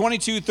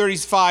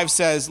 22:35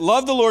 says,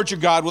 love the Lord your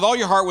God with all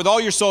your heart, with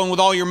all your soul, and with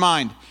all your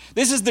mind.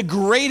 This is the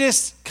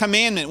greatest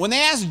commandment. When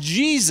they asked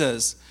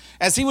Jesus,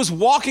 as he was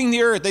walking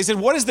the earth, they said,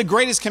 what is the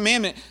greatest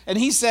commandment? And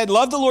he said,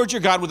 love the Lord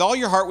your God with all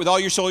your heart, with all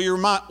your soul,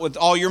 with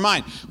all your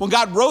mind. When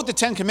God wrote the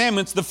 10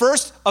 commandments, the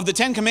first of the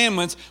 10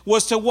 commandments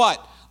was to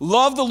what?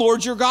 Love the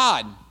Lord your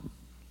God.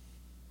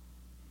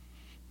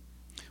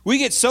 We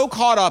get so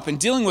caught up in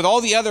dealing with all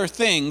the other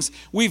things,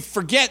 we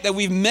forget that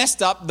we've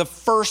messed up the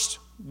first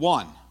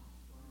one.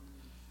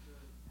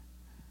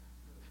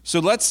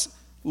 So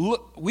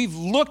we've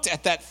looked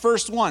at that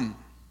first one.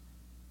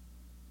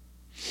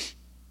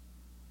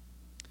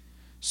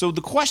 So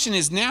the question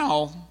is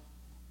now,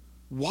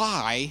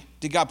 why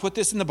did God put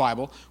this in the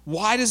Bible?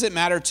 Why does it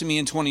matter to me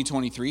in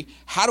 2023?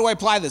 How do I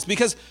apply this?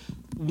 Because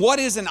what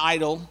is an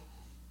idol?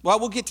 Well,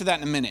 we'll get to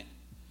that in a minute.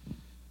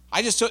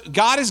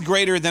 God is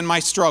greater than my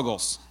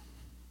struggles.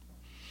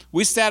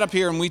 We sat up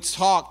here and we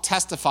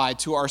testified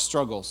to our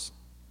struggles.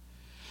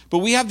 But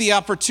we have the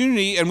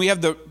opportunity, and we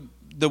have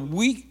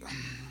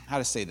how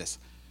to say this?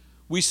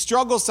 We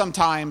struggle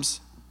sometimes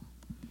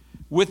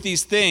with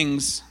these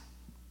things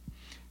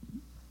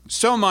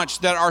so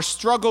much that our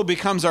struggle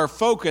becomes our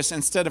focus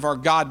instead of our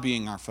God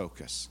being our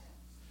focus.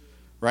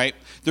 Right?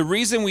 The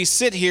reason we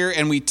sit here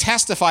and we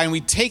testify and we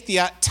take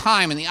the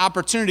time and the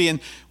opportunity, and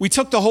we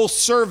took the whole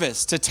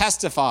service to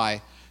testify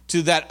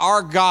to that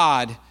our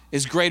God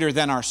is greater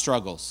than our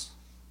struggles.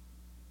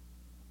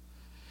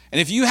 And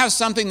if you have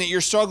something that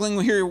you're struggling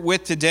here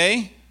with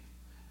today,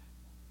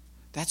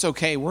 that's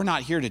okay. We're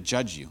not here to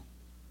judge you.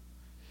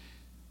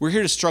 We're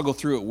here to struggle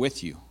through it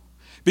with you.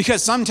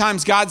 Because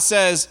sometimes God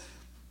says,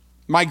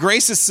 my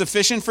grace is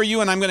sufficient for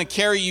you, and I'm going to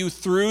carry you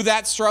through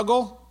that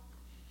struggle.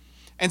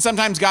 And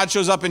sometimes God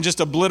shows up and just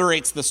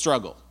obliterates the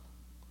struggle.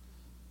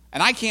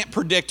 And I can't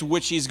predict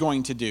which he's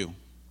going to do.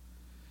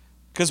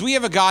 Because we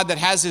have a God that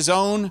has his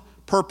own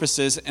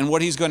purposes and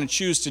what he's going to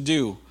choose to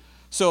do.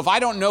 So if I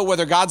don't know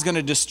whether God's going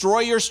to destroy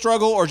your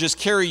struggle or just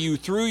carry you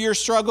through your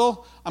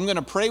struggle, I'm going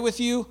to pray with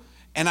you,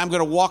 and I'm going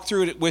to walk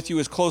through it with you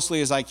as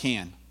closely as I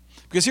can.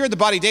 Because here at the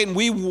Body Dayton,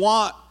 we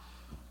want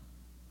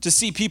to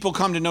see people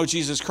come to know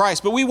Jesus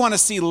Christ, but we want to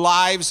see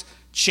lives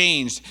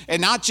changed,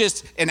 and not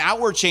just an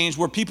outward change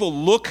where people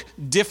look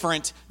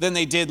different than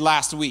they did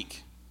last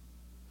week.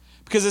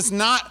 Because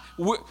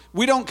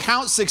we don't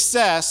count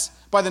success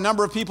by the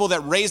number of people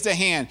that raised a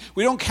hand.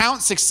 We don't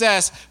count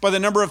success by the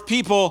number of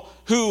people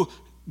who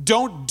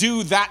don't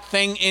do that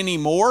thing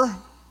anymore.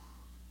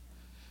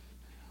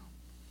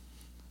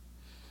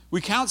 We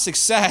count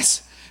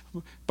success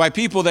by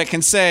people that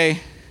can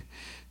say,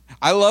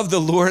 I love the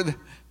Lord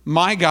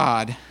my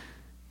God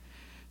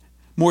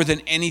more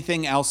than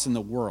anything else in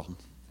the world.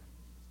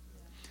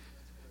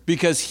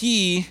 Because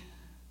he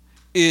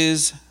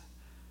is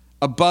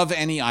above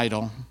any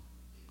idol,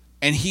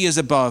 and he is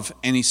above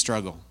any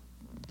struggle.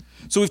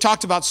 So we've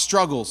talked about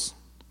struggles.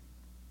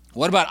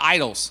 What about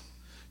idols?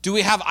 Do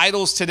we have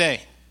idols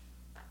today?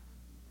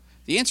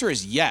 The answer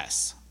is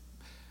yes.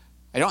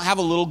 I don't have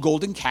a little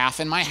golden calf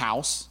in my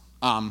house.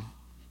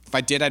 If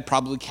I did, I'd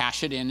probably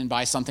cash it in and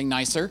buy something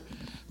nicer.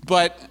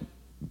 But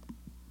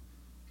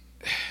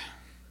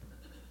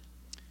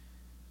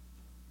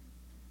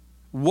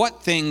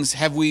what things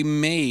have we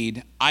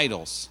made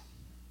idols?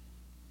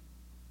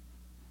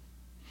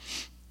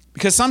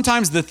 Because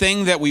sometimes the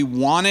thing that we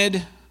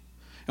wanted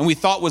and we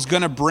thought was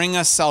going to bring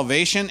us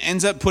salvation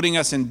ends up putting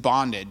us in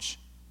bondage.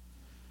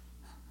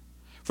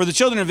 For the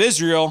children of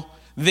Israel,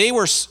 they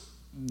were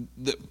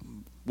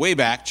way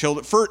back,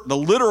 for the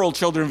literal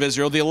children of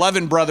Israel, the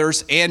 11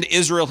 brothers and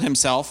Israel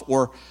himself,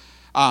 or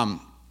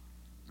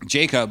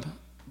Jacob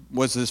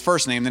was his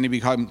first name, then he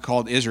became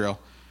called Israel.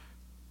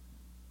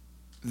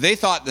 They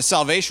thought the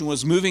salvation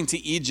was moving to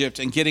Egypt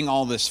and getting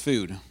all this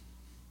food.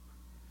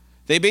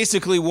 They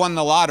basically won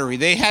the lottery.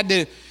 They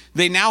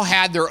now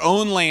had their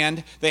own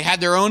land. They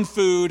had their own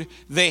food.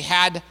 They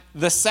had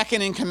the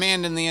second in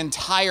command in the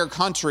entire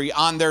country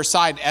on their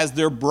side as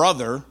their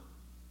brother.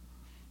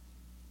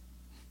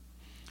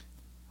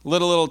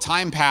 Little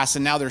time passed,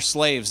 and now they're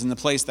slaves in the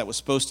place that was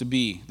supposed to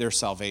be their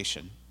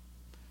salvation.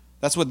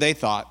 That's what they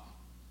thought.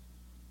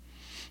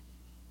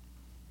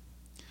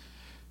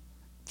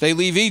 They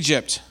leave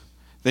Egypt.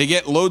 They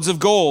get loads of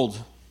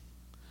gold.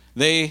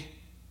 They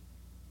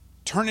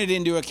turn it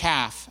into a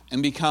calf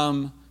and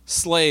become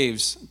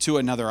slaves to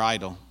another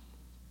idol.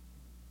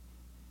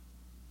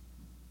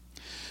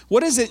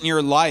 What is it in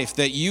your life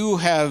that you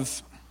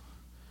have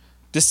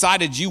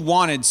decided you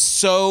wanted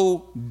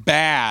so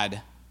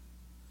bad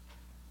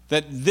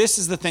that this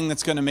is the thing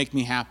that's going to make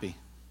me happy?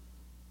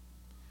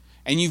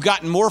 And you've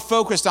gotten more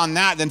focused on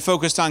that than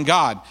focused on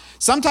God.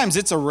 Sometimes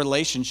it's a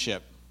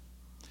relationship.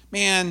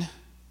 Man,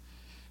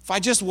 if I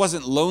just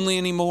wasn't lonely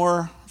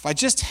anymore, if I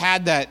just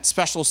had that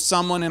special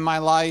someone in my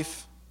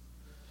life,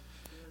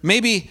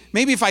 maybe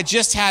if I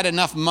just had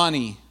enough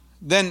money,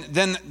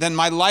 then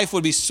my life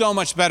would be so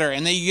much better.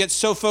 And then you get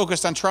so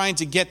focused on trying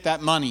to get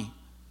that money.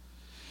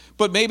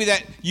 But maybe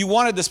that you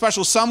wanted the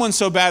special someone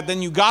so bad,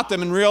 then you got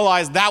them and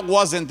realized that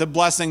wasn't the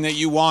blessing that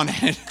you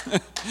wanted.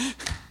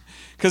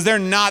 Because they're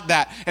not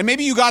that. And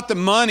maybe you got the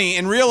money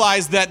and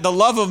realized that the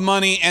love of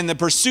money and the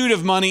pursuit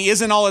of money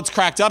isn't all it's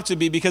cracked up to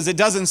be, because it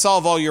doesn't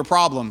solve all your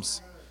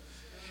problems.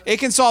 It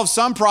can solve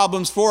some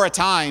problems for a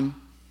time,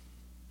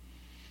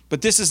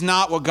 but this is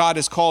not what God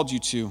has called you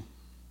to.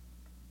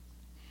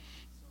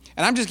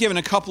 And I'm just giving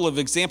a couple of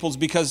examples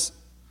because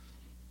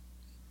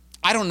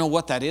I don't know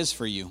what that is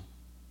for you.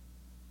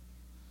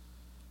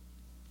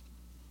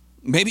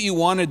 Maybe you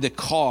wanted the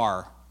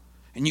car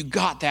and you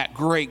got that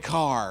great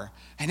car,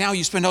 and now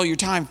you spend all your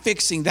time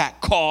fixing that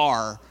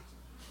car.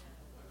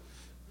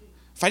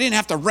 If I didn't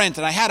have to rent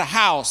and I had a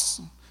house,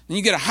 and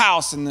you get a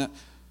house and the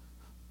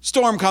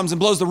storm comes and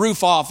blows the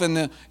roof off and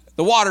the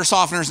water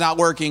softener's not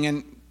working,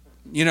 and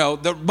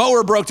the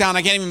mower broke down,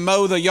 I can't even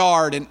mow the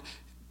yard, and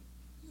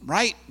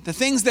right? The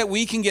things that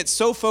we can get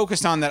so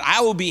focused on that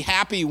I will be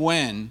happy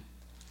when,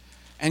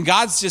 and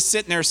God's just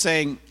sitting there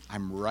saying,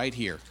 I'm right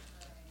here.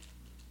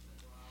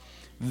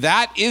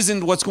 That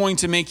isn't what's going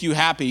to make you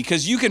happy,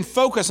 because you can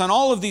focus on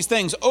all of these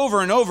things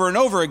over and over and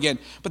over again,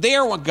 but they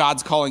aren't what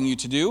God's calling you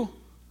to do.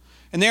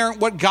 And they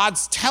aren't what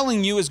God's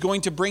telling you is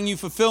going to bring you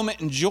fulfillment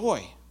and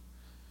joy.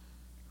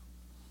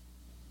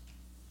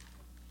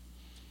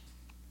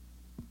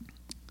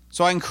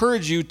 So I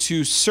encourage you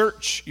to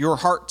search your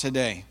heart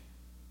today.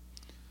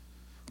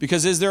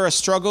 Because is there a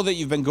struggle that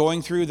you've been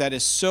going through that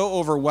is so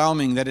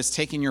overwhelming that it's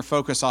taking your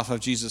focus off of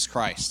Jesus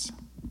Christ?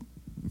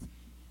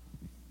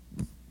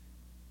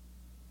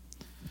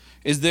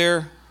 Is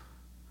there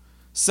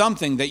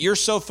something that you're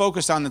so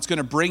focused on that's going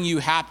to bring you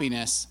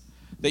happiness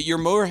that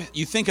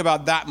you think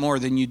about that more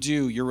than you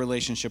do your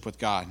relationship with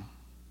God?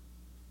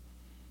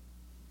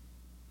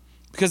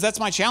 Because that's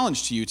my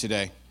challenge to you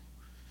today.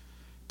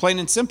 Plain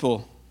and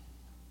simple,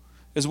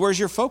 is where's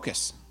your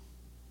focus?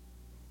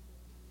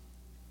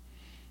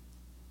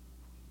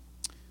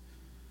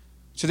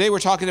 Today we're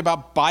talking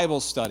about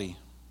Bible study.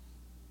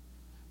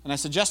 And I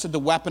suggested the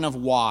weapon of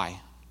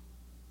why.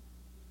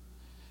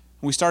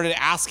 We started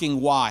asking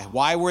why.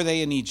 Why were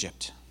they in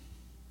Egypt?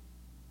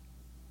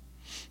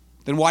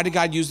 Then why did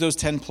God use those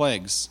 10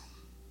 plagues?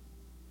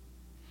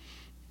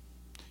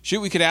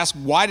 We could ask,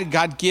 why did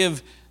God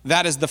give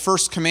that as the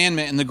first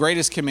commandment and the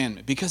greatest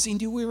commandment? Because he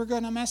knew we were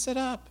going to mess it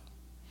up.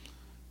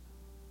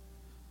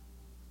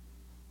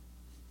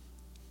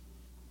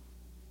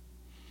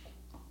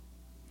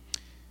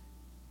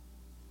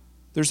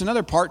 There's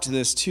another part to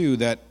this too,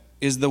 that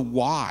is the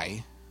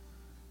why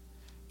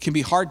can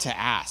be hard to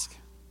ask.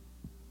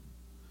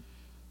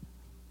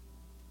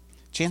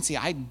 Chancy,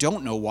 I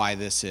don't know why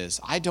this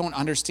is. I don't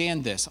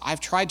understand this. I've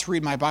tried to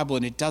read my Bible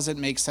and it doesn't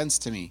make sense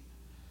to me.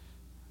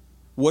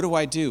 What do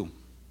I do?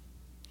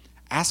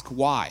 Ask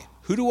why.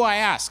 Who do I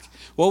ask?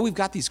 Well, we've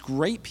got these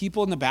great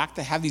people in the back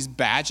that have these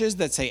badges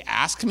that say,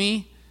 ask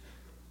me.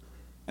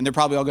 And they're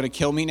probably all going to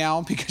kill me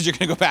now because you're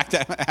going to go back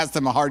to ask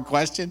them a hard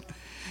question.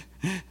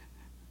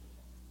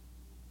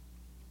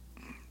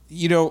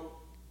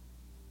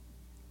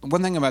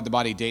 One thing about the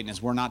body of Dayton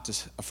is we're not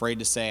just afraid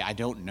to say, I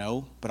don't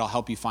know, but I'll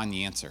help you find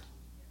the answer.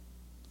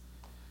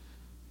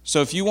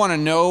 So if you want to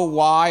know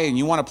why and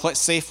you want a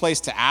safe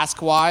place to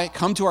ask why,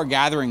 come to our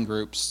gathering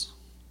groups.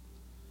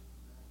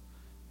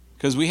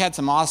 Because we had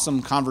some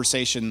awesome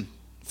conversation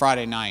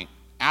Friday night,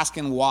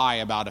 asking why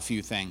about a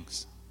few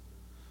things.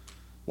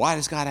 Why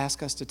does God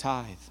ask us to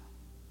tithe?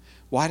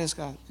 Why does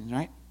God,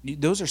 right?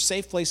 Those are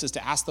safe places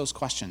to ask those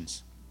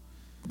questions.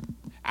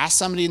 Ask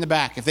somebody in the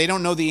back. If they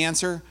don't know the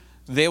answer,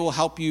 they will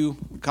help you.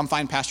 Come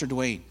find Pastor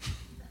Dwayne.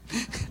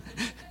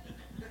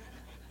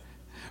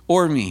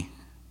 or me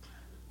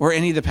or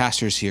any of the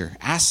pastors here.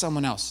 Ask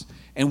someone else,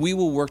 and we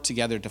will work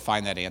together to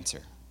find that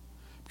answer.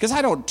 Because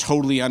I don't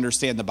totally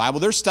understand the Bible.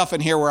 There's stuff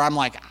in here where I'm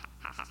like,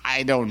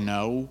 I don't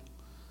know.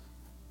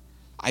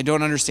 I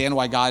don't understand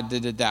why God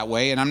did it that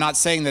way. And I'm not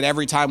saying that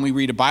every time we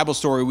read a Bible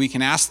story, we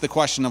can ask the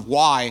question of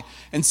why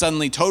and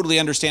suddenly totally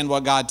understand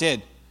what God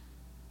did.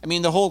 I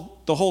mean, the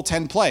whole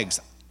 10 plagues.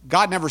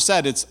 God never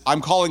said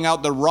I'm calling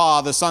out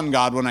the sun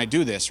god when I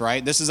do this,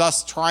 right? This is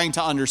us trying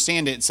to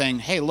understand it, saying,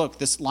 hey, look,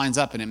 this lines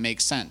up and it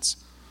makes sense.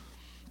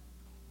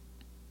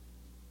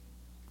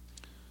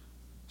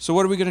 So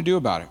what are we going to do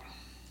about it?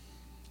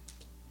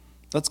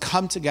 Let's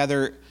come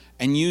together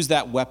and use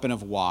that weapon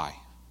of why.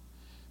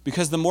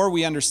 Because the more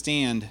we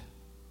understand,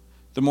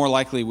 the more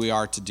likely we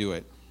are to do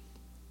it.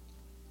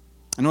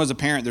 I know as a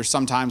parent, there's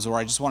some times where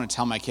I just want to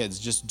tell my kids,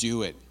 just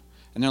do it.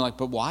 And they're like,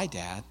 but why,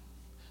 Dad?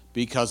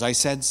 Because I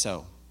said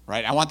so,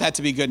 right? I want that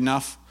to be good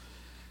enough.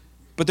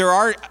 But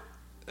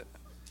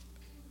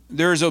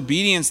there's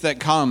obedience that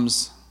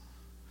comes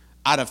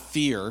out of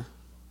fear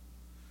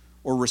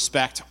or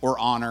respect or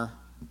honor,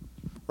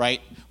 right?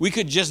 We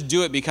could just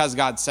do it because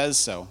God says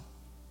so.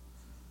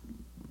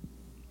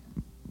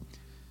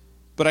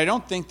 But I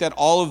don't think that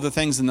all of the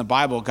things in the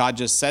Bible, God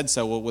just said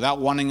so without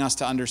wanting us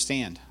to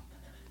understand.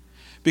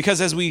 Because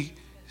as we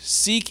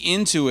seek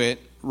into it,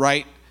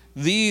 right,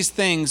 these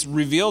things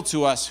reveal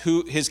to us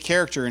his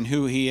character and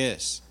who he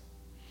is.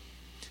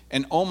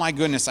 And oh my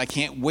goodness, I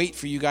can't wait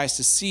for you guys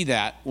to see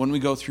that when we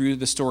go through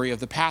the story of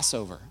the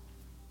Passover.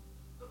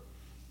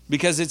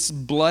 Because it's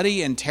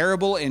bloody and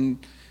terrible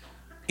and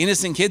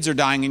innocent kids are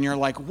dying and you're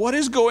like, what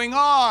is going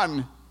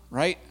on,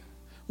 right?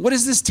 What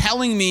is this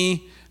telling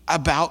me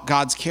about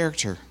God's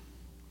character?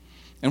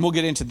 And we'll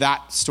get into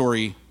that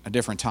story a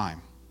different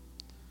time.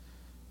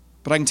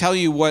 But I can tell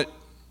you what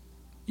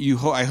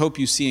I hope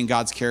you see in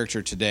God's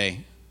character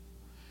today.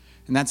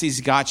 And that's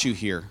he's got you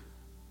here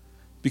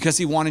because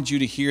he wanted you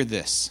to hear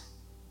this.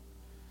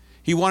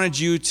 He wanted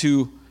you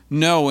to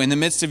know in the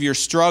midst of your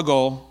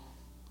struggle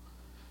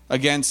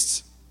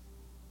against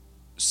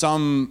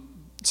something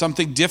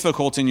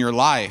difficult in your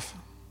life,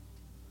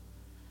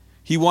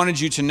 he wanted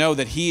you to know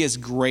that he is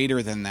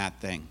greater than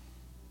that thing.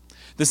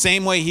 The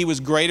same way he was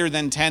greater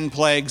than 10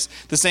 plagues,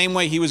 the same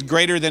way he was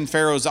greater than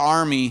Pharaoh's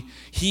army,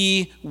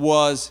 he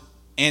was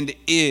and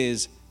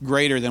is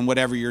greater than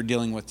whatever you're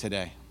dealing with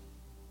today.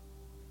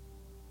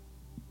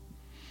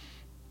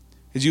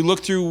 As you look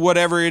through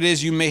whatever it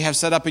is you may have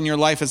set up in your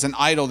life as an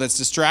idol that's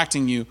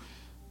distracting you,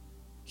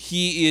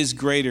 he is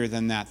greater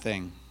than that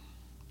thing.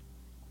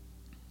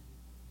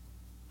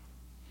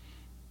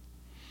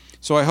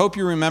 So I hope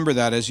you remember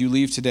that as you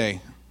leave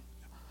today.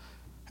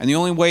 And the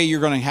only way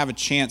you're going to have a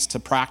chance to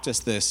practice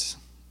this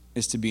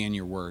is to be in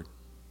your word.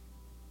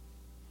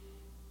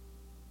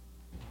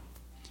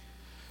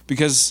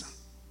 Because,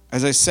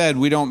 as I said,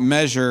 we don't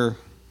measure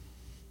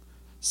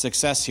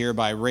success here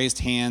by raised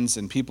hands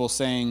and people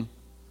saying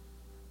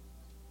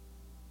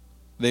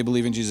they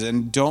believe in Jesus.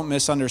 And don't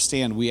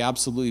misunderstand, we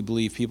absolutely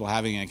believe people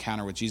having an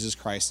encounter with Jesus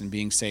Christ and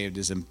being saved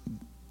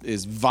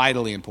is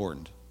vitally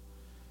important.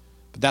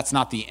 But that's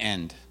not the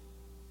end.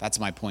 That's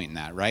my point in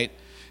that, right?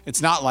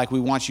 It's not like we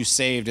want you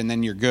saved and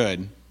then you're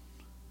good.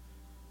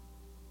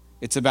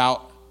 It's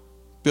about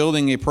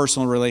building a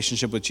personal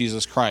relationship with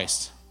Jesus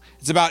Christ.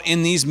 It's about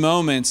in these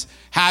moments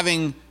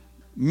having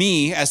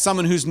me, as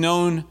someone who's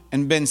known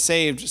and been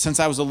saved since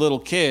I was a little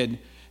kid,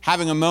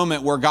 having a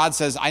moment where God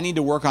says, I need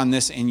to work on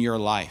this in your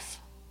life.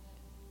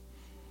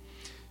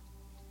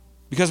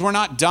 Because we're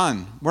not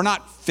done. We're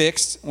not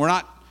fixed. We're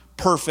not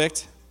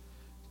perfect.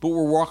 But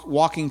we're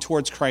walking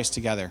towards Christ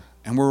together.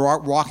 And we're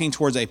walking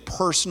towards a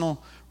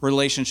personal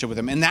relationship with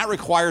him. And that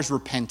requires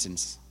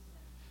repentance.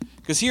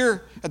 Because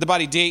here at the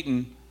Body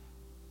Dayton,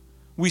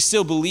 we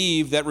still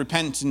believe that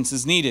repentance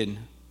is needed.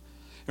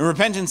 And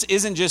repentance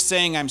isn't just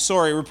saying, I'm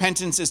sorry.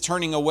 Repentance is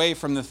turning away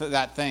from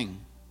that thing.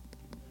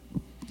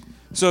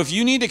 So if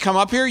you need to come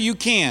up here, you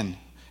can.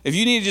 If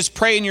you need to just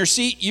pray in your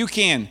seat, you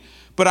can.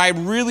 But I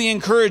really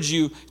encourage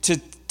you to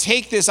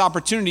take this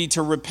opportunity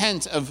to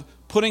repent of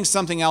putting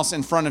something else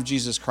in front of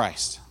Jesus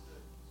Christ.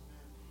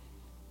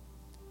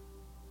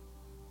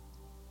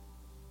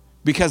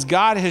 Because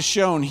God has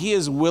shown he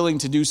is willing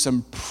to do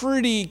some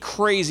pretty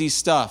crazy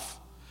stuff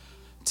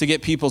to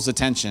get people's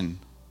attention.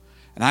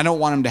 And I don't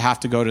want him to have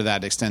to go to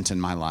that extent in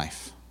my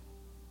life.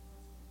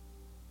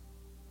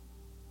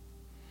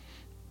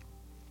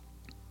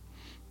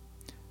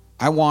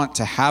 I want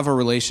to have a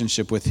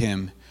relationship with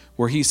him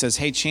where he says,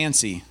 hey,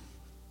 Chancy,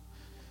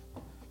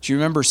 do you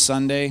remember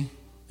Sunday?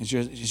 As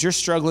you're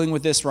struggling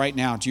with this right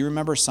now, do you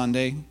remember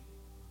Sunday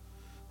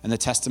and the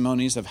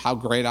testimonies of how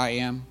great I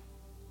am?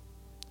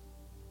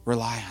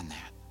 Rely on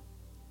that.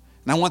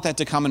 And I want that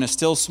to come in a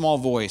still small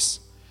voice.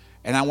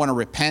 And I want to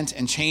repent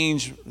and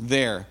change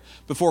there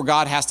before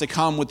God has to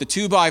come with the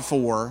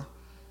 2x4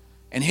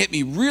 and hit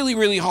me really,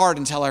 really hard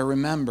until I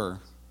remember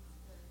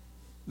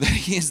that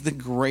he is the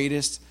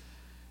greatest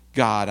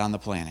God on the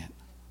planet.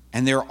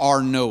 And there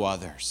are no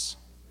others.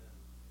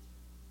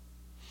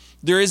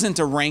 There isn't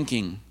a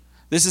ranking.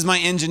 This is my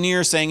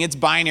engineer saying it's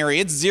binary.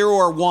 It's 0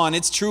 or 1.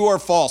 It's true or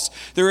false.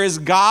 There is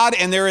God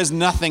and there is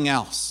nothing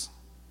else.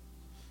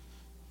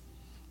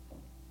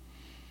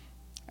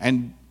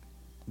 And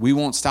we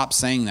won't stop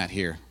saying that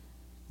here.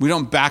 We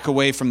don't back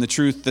away from the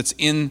truth that's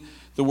in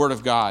the Word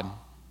of God.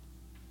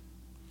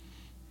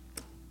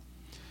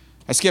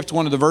 I skipped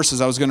one of the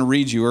verses I was going to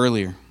read you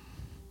earlier.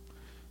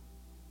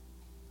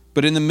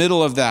 But in the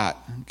middle of that,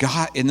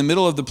 in the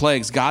middle of the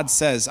plagues, God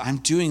says, I'm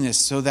doing this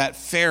so that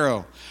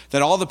Pharaoh,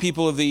 that all the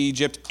people of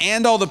Egypt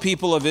and all the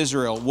people of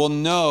Israel will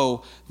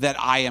know that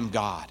I am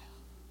God.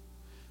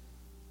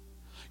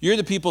 You're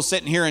the people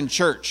sitting here in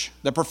church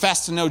that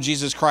profess to know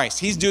Jesus Christ.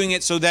 He's doing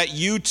it so that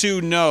you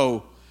too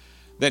know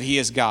that he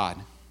is God.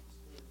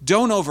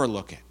 Don't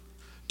overlook it.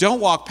 Don't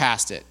walk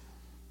past it.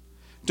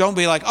 Don't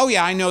be like, oh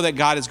yeah, I know that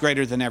God is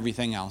greater than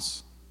everything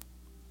else.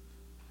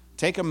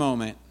 Take a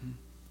moment.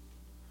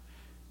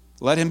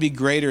 Let him be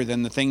greater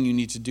than the thing you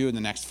need to do in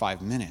the next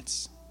 5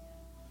 minutes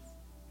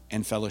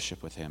and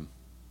fellowship with him.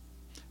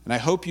 And I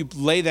hope you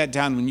lay that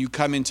down when you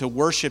come in to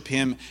worship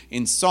him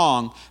in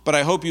song, but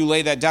I hope you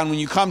lay that down when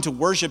you come to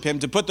worship him,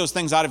 to put those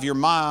things out of your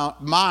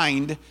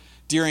mind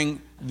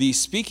during the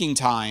speaking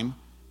time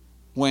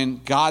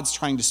when God's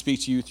trying to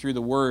speak to you through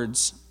the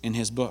words in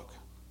his book.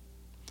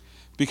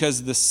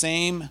 Because the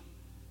same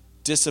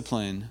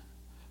discipline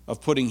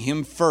of putting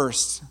him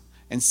first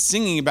and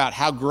singing about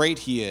how great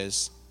he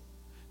is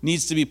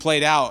needs to be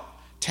played out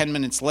 10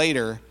 minutes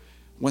later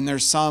when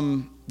there's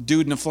some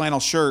dude in a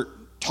flannel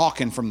shirt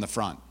talking from the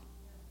front.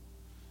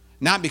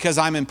 Not because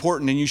I'm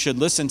important and you should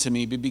listen to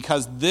me, but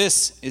because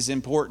this is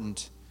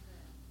important.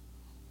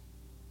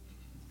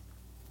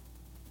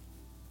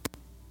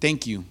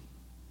 Thank you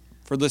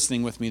for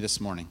listening with me this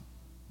morning.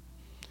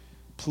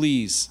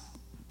 Please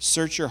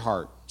search your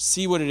heart.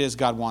 See what it is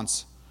God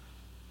wants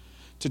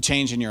to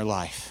change in your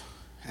life.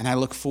 And I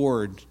look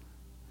forward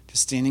to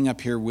standing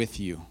up here with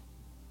you,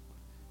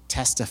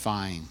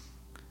 testifying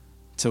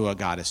to what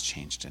God has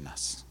changed in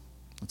us.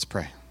 Let's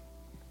pray.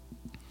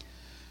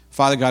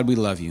 Father God, we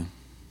love you.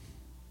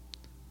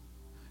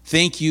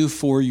 Thank you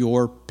for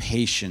your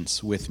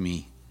patience with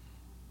me.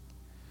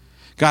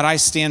 God, I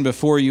stand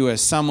before you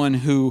as someone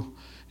who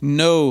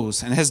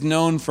knows and has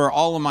known for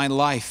all of my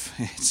life,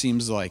 it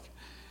seems like,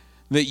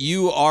 that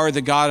you are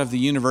the God of the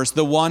universe,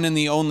 the one and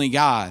the only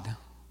God.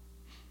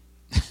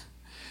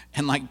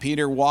 And like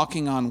Peter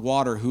walking on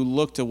water, who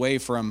looked away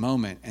for a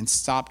moment and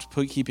stopped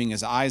keeping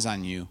his eyes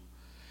on you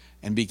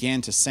and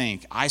began to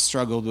sink. I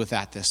struggled with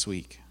that this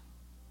week.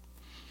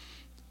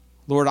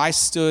 Lord, I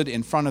stood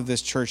in front of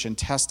this church and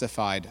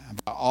testified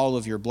about all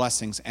of your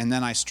blessings, and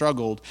then I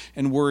struggled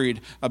and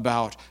worried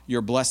about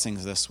your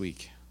blessings this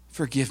week.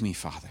 Forgive me,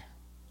 Father.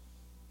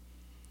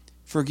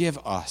 Forgive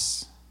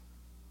us.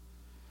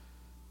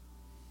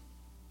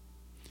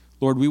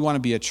 Lord, we want to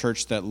be a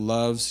church that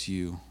loves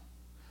you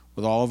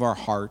with all of our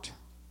heart,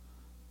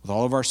 with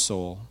all of our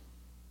soul,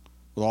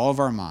 with all of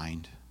our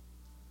mind,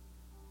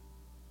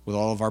 with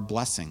all of our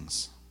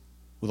blessings,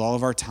 with all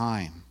of our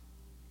time.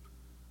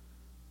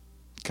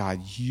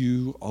 God,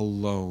 you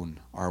alone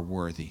are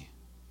worthy.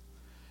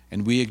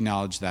 And we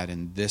acknowledge that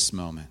in this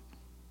moment.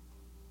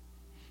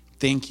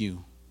 Thank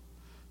you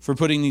for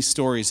putting these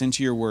stories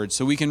into your word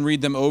so we can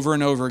read them over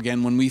and over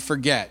again when we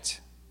forget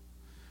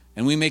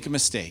and we make a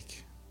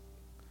mistake.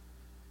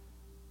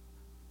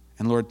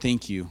 And Lord,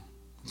 thank you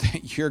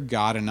that you're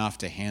God enough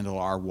to handle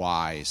our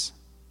whys.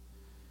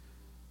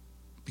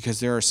 Because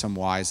there are some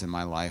whys in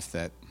my life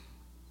that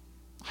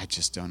I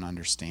just don't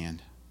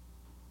understand.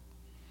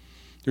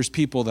 There's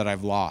people that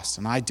I've lost,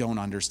 and I don't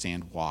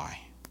understand why.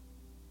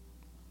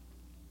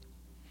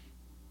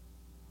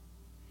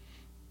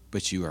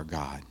 But you are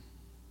God.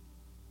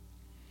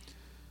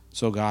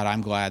 So God,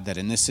 I'm glad that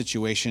in this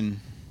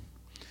situation,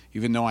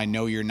 even though I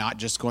know you're not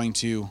just going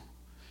to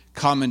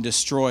come and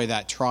destroy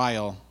that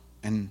trial,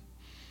 and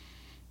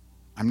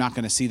I'm not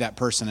going to see that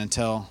person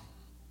until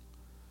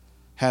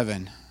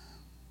heaven,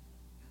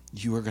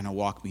 you are going to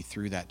walk me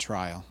through that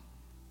trial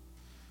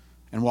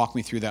and walk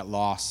me through that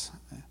loss.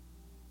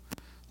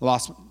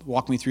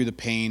 Walk me through the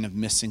pain of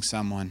missing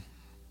someone.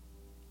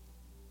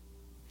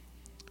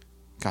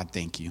 God,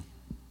 thank you.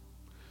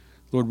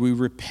 Lord, we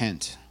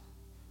repent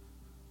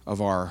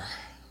of our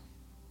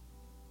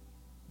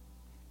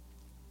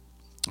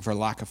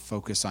lack of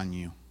focus on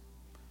you.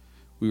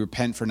 We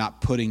repent for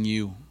not putting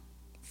you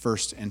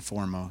first and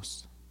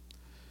foremost.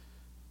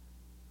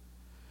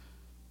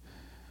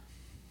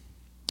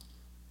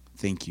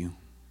 Thank you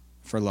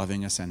for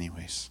loving us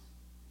anyways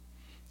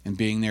and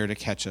being there to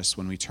catch us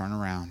when we turn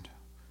around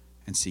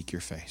and seek your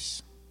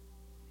face.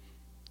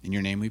 In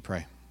your name we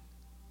pray.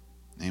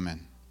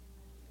 Amen.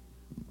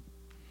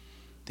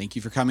 Thank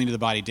you for coming to the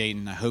Body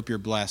Dayton. I hope you're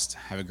blessed.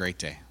 Have a great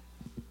day.